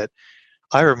fact that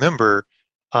I remember,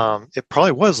 it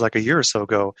probably was like a year or so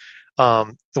ago,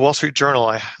 the Wall Street Journal,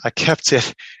 I kept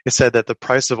it. It said that the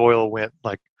price of oil went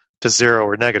like to zero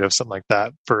or negative, something like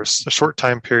that, for a short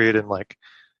time period in like,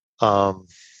 what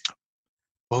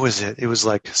was it? It was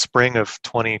like spring of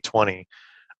 2020.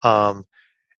 And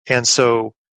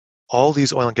so all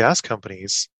these oil and gas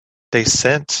companies, they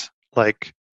sent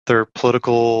like their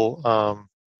political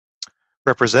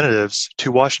representatives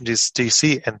to Washington,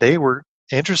 D.C., and they were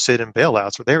interested in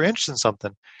bailouts, or they were interested in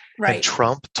something. Right. And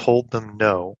Trump told them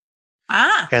no.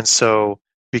 And so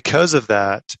because of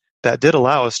that did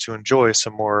allow us to enjoy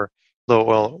some more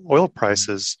low oil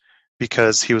prices,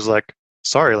 because he was like,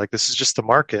 sorry, like this is just the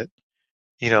market.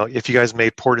 If you guys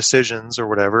made poor decisions or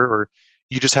whatever, or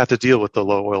you just have to deal with the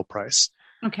low oil price.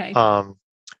 Okay. And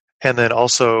then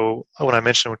also when I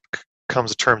mentioned what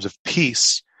comes in terms of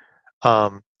peace,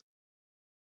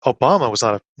 Obama was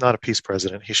not a peace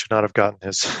president. He should not have gotten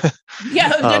his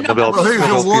Nobel. Well, he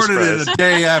was awarded it a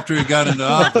day after he got into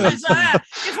office.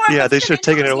 Yeah, they should have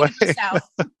taken it away.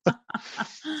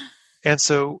 And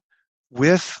so,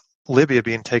 with Libya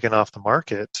being taken off the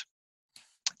market,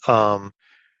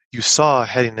 you saw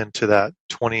heading into that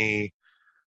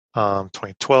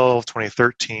 2012,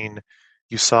 2013,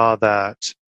 you saw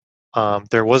that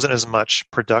there wasn't as much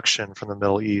production from the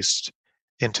Middle East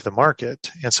into the market.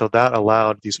 And so that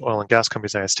allowed these oil and gas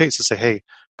companies in the United States to say, hey,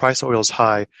 price of oil is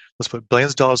high. Let's put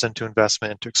billions of dollars into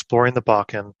investment, into exploring the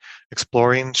Bakken,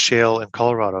 exploring shale in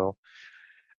Colorado.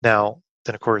 Now,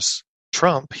 then, of course,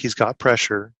 Trump, he's got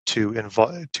pressure to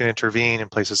intervene in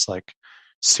places like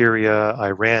Syria,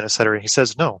 Iran, et cetera. And he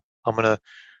says, no, I'm gonna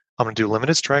do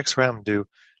limited strikes, right? I'm gonna do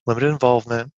limited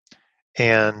involvement.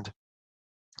 And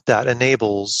that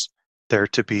enables there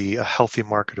to be a healthy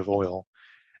market of oil.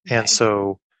 And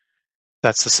so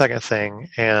that's the second thing.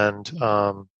 And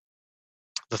the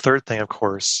third thing, of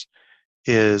course,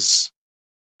 is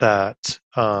that,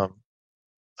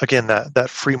 again,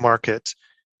 that free market,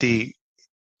 the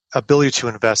ability to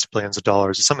invest billions of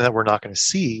dollars is something that we're not going to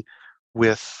see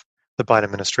with the Biden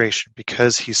administration,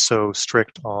 because he's so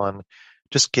strict on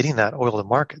just getting that oil to the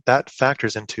market. That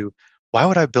factors into, why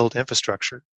would I build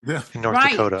infrastructure in North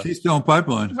Dakota? Keystone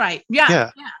Pipeline. Right. Yeah.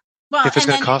 Well, if it's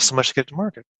going to cost so much to get to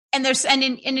market. And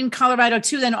in Colorado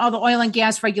too, then all the oil and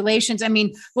gas regulations. I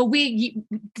mean,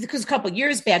 because a couple of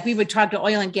years back, we would talk to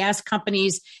oil and gas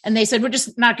companies and they said, we're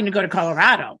just not going to go to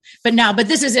Colorado. But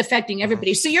this is affecting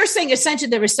everybody. So you're saying essentially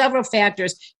there were several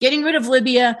factors: getting rid of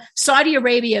Libya, Saudi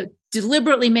Arabia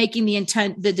deliberately making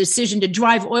the decision to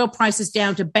drive oil prices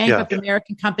down to bankrupt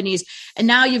American companies. And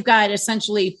now you've got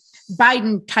essentially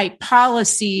Biden type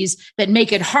policies that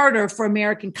make it harder for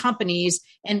American companies,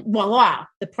 and voila,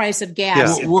 the price of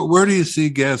gas. Yeah. Where do you see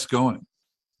gas going?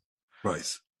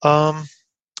 Price?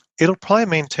 It'll probably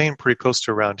maintain pretty close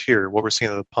to around here, what we're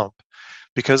seeing at the pump,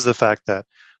 because of the fact that,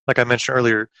 like I mentioned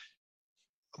earlier,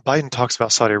 Biden talks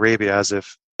about Saudi Arabia as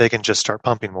if they can just start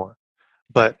pumping more.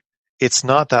 But it's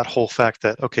not that whole fact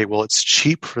that, okay, well, it's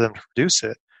cheap for them to produce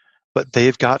it, but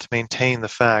they've got to maintain the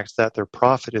fact that their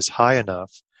profit is high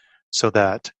enough so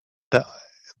that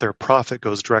their profit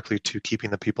goes directly to keeping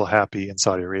the people happy in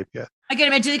Saudi Arabia. I can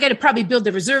imagine they got to probably build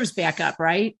the reserves back up,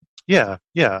 right? Yeah.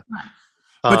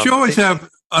 But you always have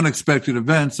unexpected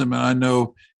events. I mean, I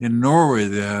know in Norway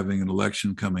they're having an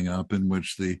election coming up in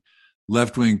which the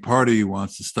left-wing party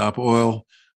wants to stop oil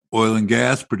and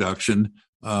gas production.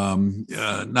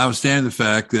 Notwithstanding the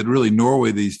fact that really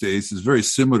Norway these days is very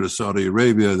similar to Saudi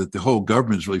Arabia, that the whole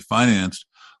government is really financed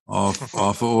off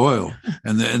of oil,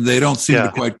 and they don't seem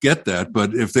to quite get that.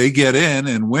 But if they get in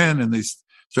and win, and they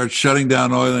start shutting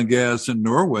down oil and gas in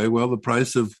Norway, well, the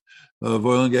price of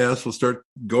oil and gas will start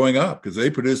going up because they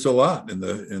produce a lot in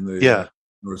the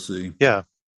North Sea. Yeah,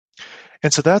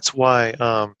 and so that's why I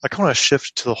kind of want to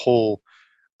shift to the whole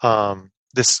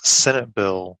this Senate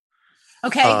bill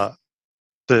Okay.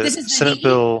 This is Senate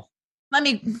bill. Let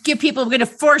me give people, we're going to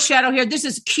foreshadow here. This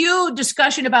is cue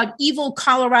discussion about evil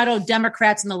Colorado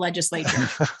Democrats in the legislature.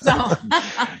 So.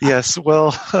 Yes,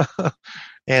 well,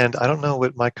 and I don't know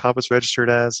what Mike Cobb is registered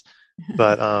as,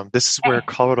 but this is where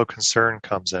Colorado Concern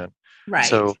comes in. Right.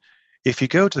 So if you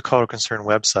go to the Colorado Concern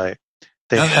website,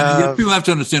 people have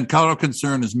to understand Colorado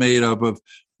Concern is made up of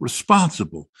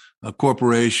responsible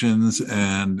corporations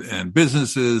and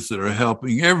businesses that are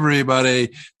helping everybody.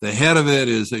 The head of it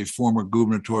is a former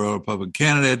gubernatorial Republican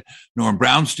candidate. Norm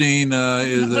Brownstein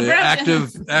is an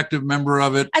active member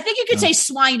of it. I think you could say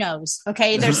swinos.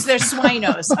 Okay, there's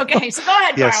swinos. Okay, so go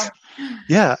ahead, yes. Carl.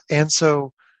 Yeah, and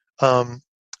so on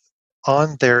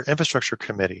their infrastructure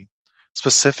committee,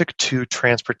 specific to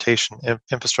transportation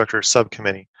infrastructure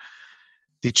subcommittee,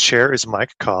 the chair is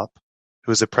Mike Kopp,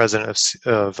 who is the president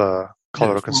of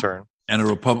Colorado Concern. And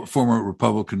a former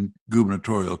Republican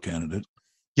gubernatorial candidate.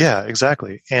 Yeah,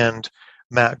 exactly. And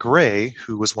Matt Gray,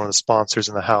 who was one of the sponsors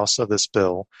in the House of this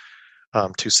bill,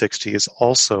 260, is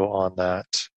also on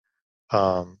that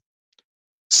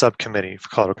subcommittee for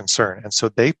Colorado Concern. And so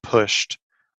they pushed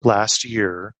last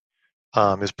year,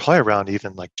 it was probably around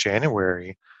even like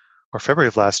January or February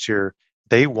of last year,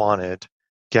 they wanted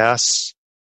gas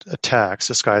tax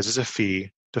disguised as a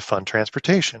fee to fund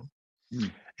transportation.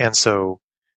 And so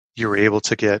you were able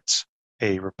to get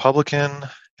a Republican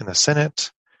in the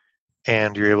Senate,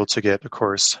 and you're able to get, of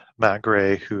course, Matt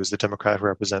Gray, who is the Democrat who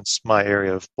represents my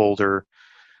area of Boulder.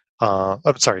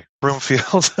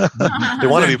 Broomfield. They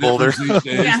want to be Boulder.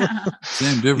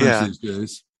 Same difference these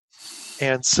days.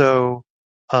 And so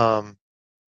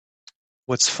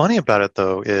what's funny about it,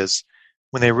 though, is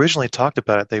when they originally talked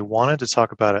about it, they wanted to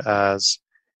talk about it as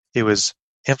it was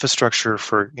infrastructure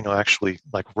for, actually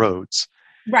like roads.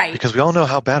 Right. Because we all know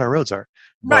how bad our roads are.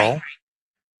 Right. Well,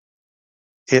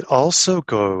 it also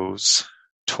goes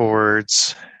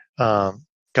towards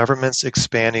governments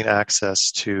expanding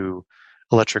access to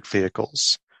electric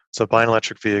vehicles. So buying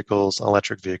electric vehicles,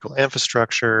 electric vehicle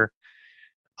infrastructure.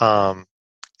 And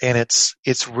it's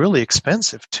really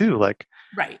expensive too. Like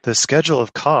the schedule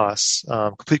of costs,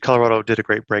 Complete Colorado did a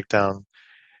great breakdown.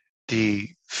 The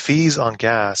fees on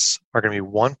gas are going to be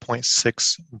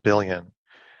 $1.6 billion.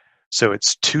 So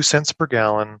it's 2 cents per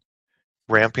gallon,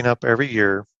 ramping up every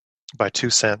year by 2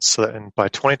 cents. So that by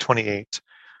 2028,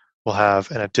 we'll have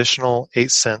an additional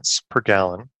 8 cents per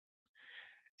gallon.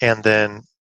 And then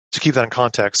to keep that in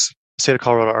context, the state of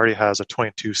Colorado already has a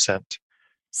 22 cent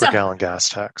per gallon gas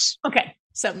tax. Okay.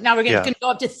 So now we're going to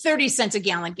go up to 30 cents a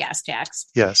gallon gas tax.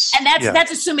 Yes. And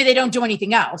that's assuming they don't do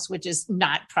anything else, which is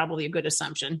not probably a good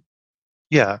assumption.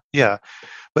 Yeah.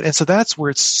 And so that's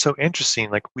where it's so interesting.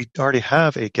 Like we already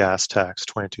have a gas tax,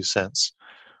 22 cents.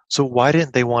 So why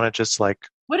didn't they want to just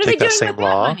take that same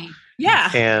law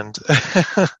and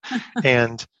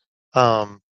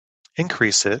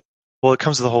increase it? Well, it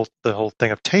comes to the whole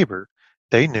thing of Tabor.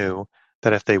 They knew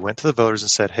that if they went to the voters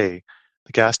and said, "Hey,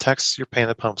 the gas tax you're paying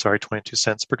the pumps are 22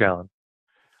 cents per gallon.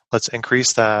 Let's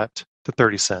increase that to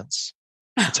 30 cents.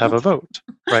 Let's have a vote,"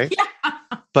 right?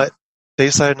 But they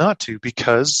decided not to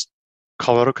because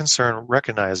Colorado Concern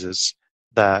recognizes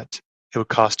that it would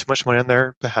cost too much money on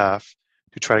their behalf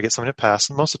to try to get something to pass.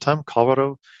 And most of the time,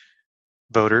 Colorado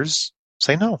voters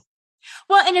say no.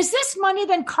 Well, and is this money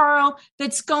then, Carl,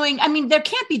 that's going, I mean, there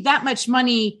can't be that much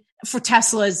money for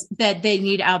Teslas that they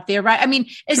need out there, right? I mean,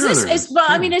 is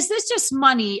this just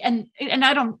money? And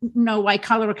I don't know why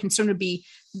Colorado Concern would be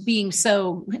being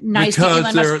so nice because to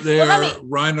Elon Musk. They are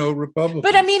Rhino Republicans.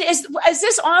 But I mean, is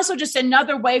this also just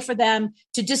another way for them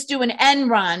to just do an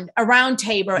end run around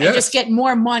Tabor and just get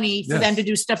more money for them to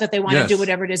do stuff that they want to do,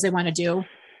 whatever it is they want to do?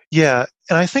 Yeah,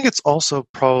 and I think it's also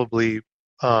probably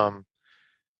by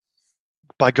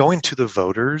going to the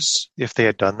voters, if they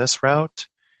had done this route,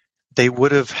 they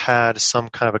would have had some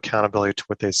kind of accountability to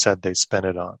what they said they spent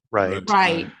it on, right?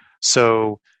 Right.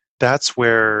 So that's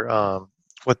where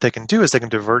what they can do is they can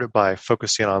divert it by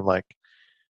focusing on like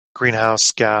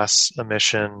greenhouse gas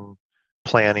emission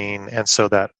planning, and so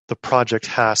that the project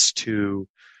has to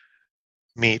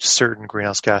meet certain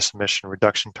greenhouse gas emission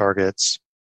reduction targets.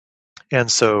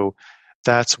 And so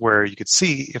that's where you could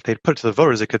see if they'd put it to the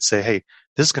voters, they could say, "Hey,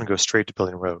 this is going to go straight to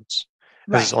building roads.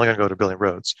 This is only going to go to building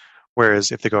roads."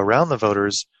 Whereas if they go around the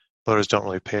voters don't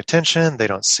really pay attention. They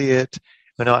don't see it.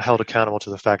 They're not held accountable to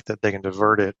the fact that they can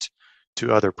divert it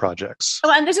to other projects.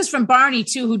 Oh, and this is from Barney,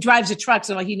 too, who drives a truck.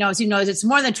 So he knows it's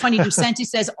more than 22 cents. He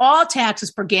says all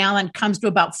taxes per gallon comes to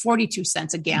about 42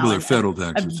 cents a gallon. Well, they're federal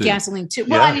taxes, of gasoline, too.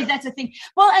 Well, I mean, that's the thing.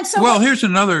 Well, here's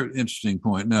another interesting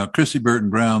point. Now, Chrissy Burton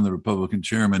Brown, the Republican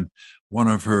chairman, one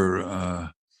of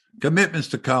her commitments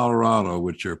to Colorado,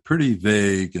 which are pretty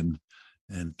vague and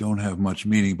don't have much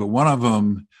meaning. But one of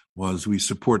them was we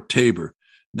support Tabor.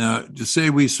 Now, to say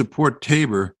we support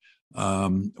Tabor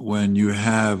when you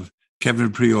have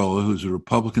Kevin Priola, who's a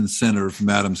Republican senator from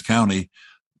Adams County,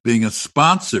 being a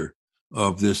sponsor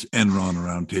of this Enron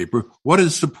around Tabor. What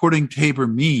does supporting Tabor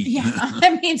mean? Yeah,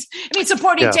 it means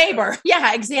supporting Tabor.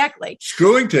 Yeah, exactly.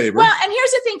 Screwing Tabor. Well, and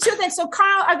here's the thing too. Then, so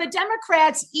Carl, are the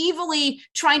Democrats evilly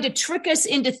trying to trick us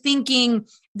into thinking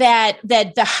that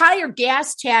the higher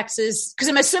gas taxes? Because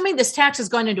I'm assuming this tax is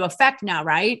going into effect now,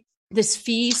 right? This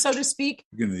fee, so to speak,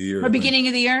 beginning of the year. Or beginning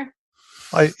of the year.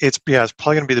 It's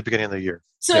probably going to be the beginning of the year.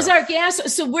 So is our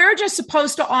gas? So we're just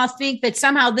supposed to all think that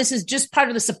somehow this is just part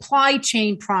of the supply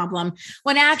chain problem,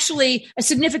 when actually a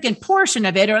significant portion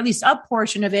of it, or at least a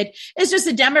portion of it, is just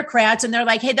the Democrats, and they're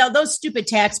like, "Hey, those stupid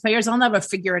taxpayers, I'll never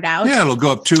figure it out." Yeah, it'll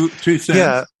go up 2 cents.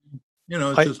 Yeah,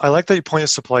 I like that you pointed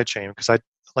supply chain, because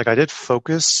I did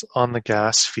focus on the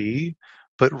gas fee,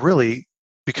 but really,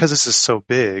 because this is so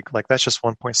big, like that's just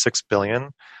 1.6 billion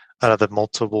out of the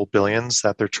multiple billions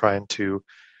that they're trying to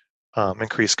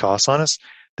increase costs on us.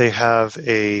 They have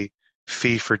a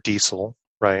fee for diesel,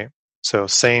 right? So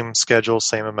same schedule,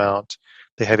 same amount.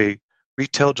 They have a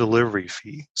retail delivery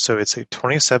fee. So it's a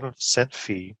 27-cent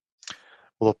fee.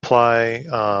 Will apply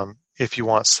if you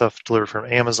want stuff delivered from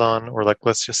Amazon, or like,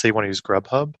 let's just say you want to use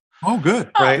Grubhub. Oh,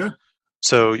 good. Right. Good.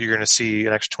 So you're going to see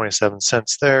an extra 27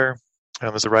 cents there.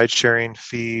 There's a ride sharing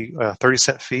fee,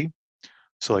 30-cent fee.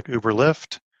 So like Uber,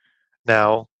 Lyft.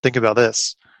 Now, think about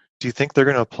this. Do you think they're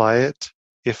going to apply it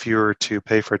if you were to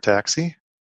pay for a taxi?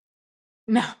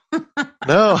 No.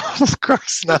 No, of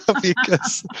course not,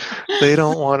 because they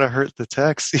don't want to hurt the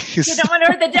taxis. They don't want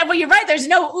to hurt the devil. You're right. There's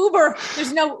no Uber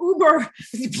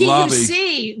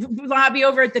PUC lobby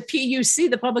over at the PUC,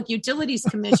 the Public Utilities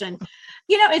Commission.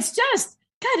 It's just,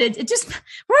 God, it just,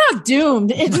 we're all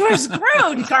doomed. We're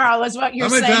screwed, Carl, is what you're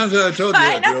saying. How many times have I told you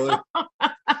that,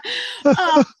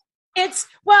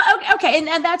 Julie? Okay.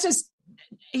 And that's just,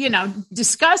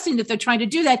 disgusting that they're trying to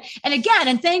do that. And again,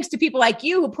 and thanks to people like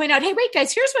you who point out, hey, wait,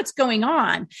 guys, here's what's going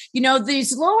on.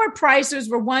 These lower prices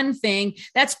were one thing.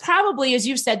 That's probably, as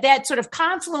you said, that sort of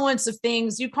confluence of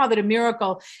things, you call it a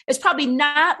miracle, is probably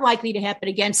not likely to happen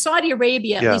again. Saudi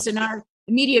Arabia, at least in our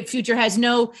immediate future, has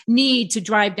no need to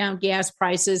drive down gas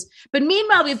prices. But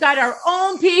meanwhile, we've got our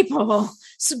own people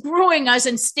screwing us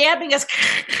and stabbing us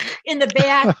in the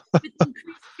back with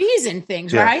increased fees and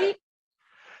things, right?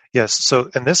 Yes. So,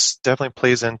 and this definitely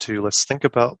plays into, let's think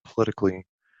about politically.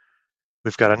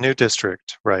 We've got a new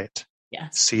district, right?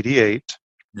 Yes. CD8.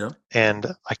 Yep. And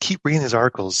I keep reading these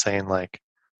articles saying like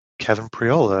Kevin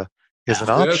Priola is an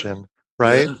option,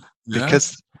 right? Yeah.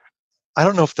 Because I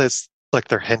don't know if that's like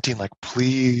they're hinting like,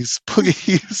 please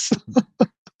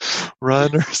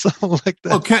run or something like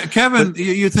that. Oh, Kevin,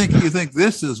 you think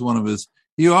this is one of his?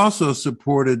 He also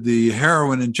supported the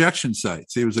heroin injection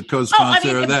sites. He was a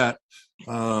co-sponsor of that.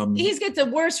 He's got the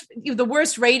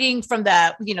worst rating from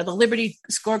the Liberty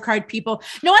Scorecard people.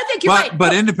 No, I think you're right.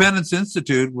 But Independence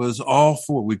Institute was all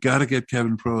for. We got to get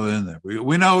Kevin Priola in there.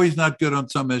 We know he's not good on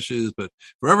some issues, but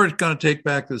forever it's going to take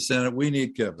back the Senate. We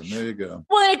need Kevin. There you go.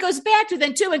 Well, and it goes back to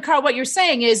then too. And Carl, what you're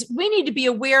saying is we need to be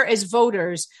aware as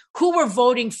voters who we're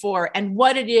voting for and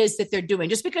what it is that they're doing.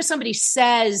 Just because somebody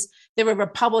says they're a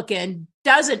Republican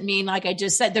doesn't mean, like I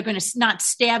just said, they're going to not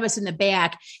stab us in the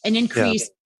back and increase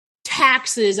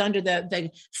taxes under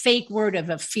the fake word of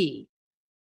a fee.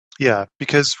 Yeah,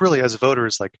 because really as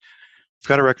voters, like we've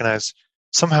got to recognize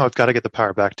somehow we've got to get the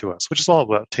power back to us, which is all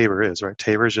what Tabor is, right?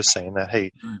 Tabor is just saying that,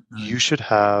 hey, you should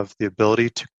have the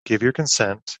ability to give your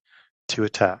consent to a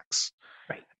tax.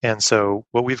 Right. And so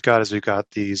what we've got is we've got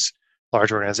these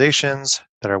large organizations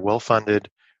that are well-funded.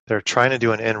 They're trying to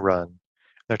do an end run.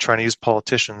 They're trying to use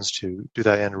politicians to do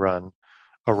that end run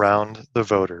around the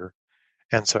voter.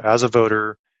 And so as a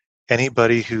voter,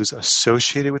 anybody who's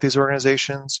associated with these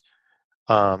organizations,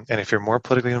 and if you're more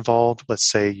politically involved, let's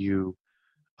say you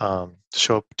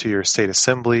show up to your state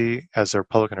assembly as a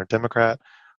Republican or Democrat,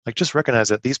 like just recognize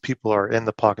that these people are in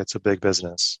the pockets of big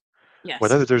business,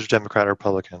 whether there's a Democrat or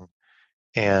Republican.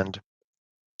 And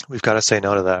we've got to say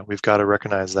no to that. We've got to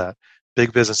recognize that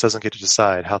big business doesn't get to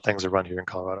decide how things are run here in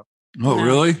Colorado. Oh, no.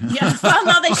 Really? Yeah. Well,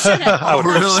 no, they shouldn't. Oh,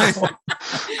 really?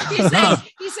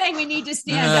 He's saying we need to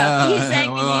stand up. He's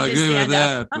saying we need to stand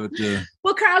up. But,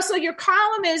 well, Carl, so your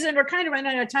column is, and we're kind of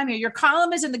running out of time here. Your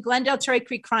column is in the Glendale Cherry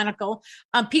Creek Chronicle.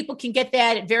 People can get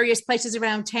that at various places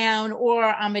around town,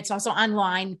 or it's also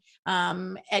online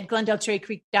at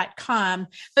GlendaleCherryCreek.com.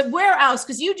 But where else?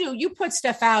 Because you put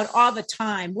stuff out all the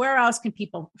time. Where else can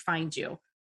people find you?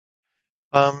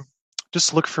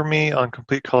 Just look for me on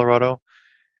Complete Colorado.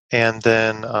 And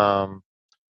then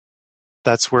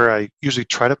that's where I usually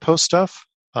try to post stuff.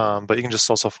 But you can just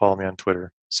also follow me on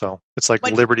Twitter. So it's like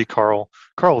Liberty Carl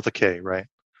with a K, right?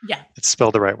 Yeah. It's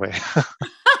spelled the right way.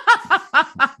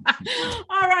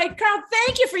 All right, Carl,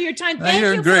 thank you for your time. Thank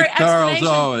you great, for Carl, as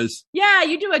always. Yeah,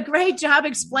 you do a great job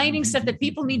explaining stuff that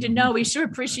people need to know. We sure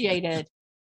appreciate it.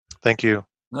 Thank you.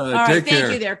 All right,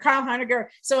 thank you there, Carl Honegger.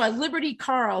 So Liberty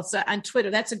Carl's on Twitter.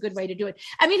 That's a good way to do it.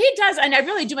 I mean, he does, and I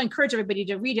really do encourage everybody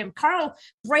to read him. Carl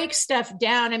breaks stuff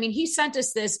down. I mean, he sent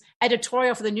us this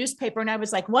editorial for the newspaper, and I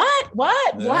was like, what?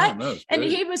 No, and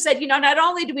he was said, not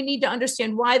only do we need to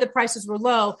understand why the prices were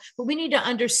low, but we need to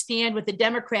understand what the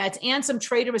Democrats and some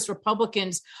traitorous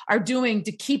Republicans are doing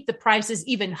to keep the prices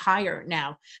even higher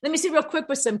now. Let me see real quick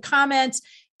with some comments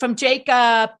from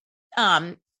Jacob.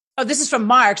 This is from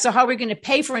Mark. So how are we going to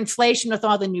pay for inflation with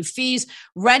all the new fees?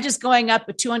 Rent is going up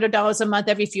at $200 a month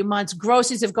every few months.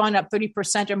 Groceries have gone up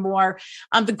 30% or more.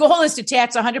 The goal is to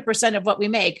tax 100% of what we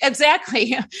make.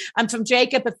 Exactly. From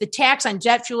Jacob, if the tax on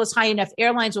jet fuel is high enough,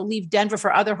 airlines will leave Denver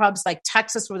for other hubs like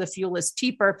Texas where the fuel is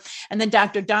cheaper. And then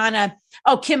Dr. Donna,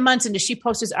 Kim Munson, does she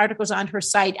post his articles on her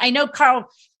site? I know Carl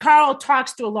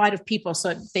talks to a lot of people,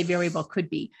 so they very well could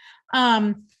be.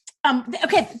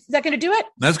 Okay, is that going to do it?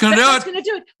 That's going to do it. That's going to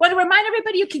do it. Want to remind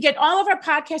everybody you can get all of our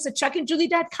podcasts at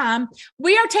chuckandjulie.com.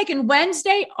 We are taking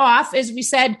Wednesday off, as we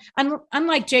said.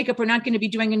 Unlike Jacob, we're not going to be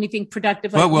doing anything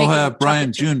productive. But we'll have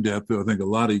Brian Jundepp, who I think a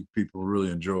lot of people really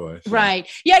enjoy. So. Right.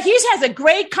 Yeah, he has a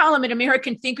great column in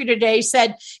American Thinker today. He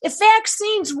said, if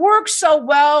vaccines work so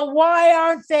well, why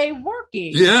aren't they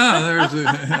working? Yeah, there's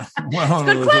a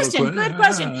good question. Good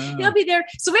question. He'll be there.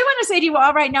 So we want to say to you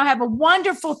all right now, have a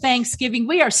wonderful Thanksgiving.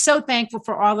 We are so thankful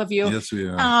for all of you. Yes, we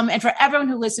are. And for everyone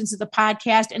who listens to the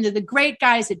podcast and to the great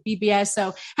guys at BBS.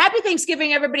 So happy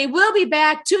Thanksgiving, everybody. We'll be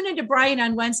back. Tune into Brian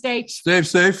on Wednesday. Stay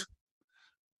safe.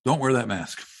 Don't wear that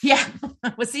mask. Yeah.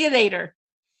 We'll see you later.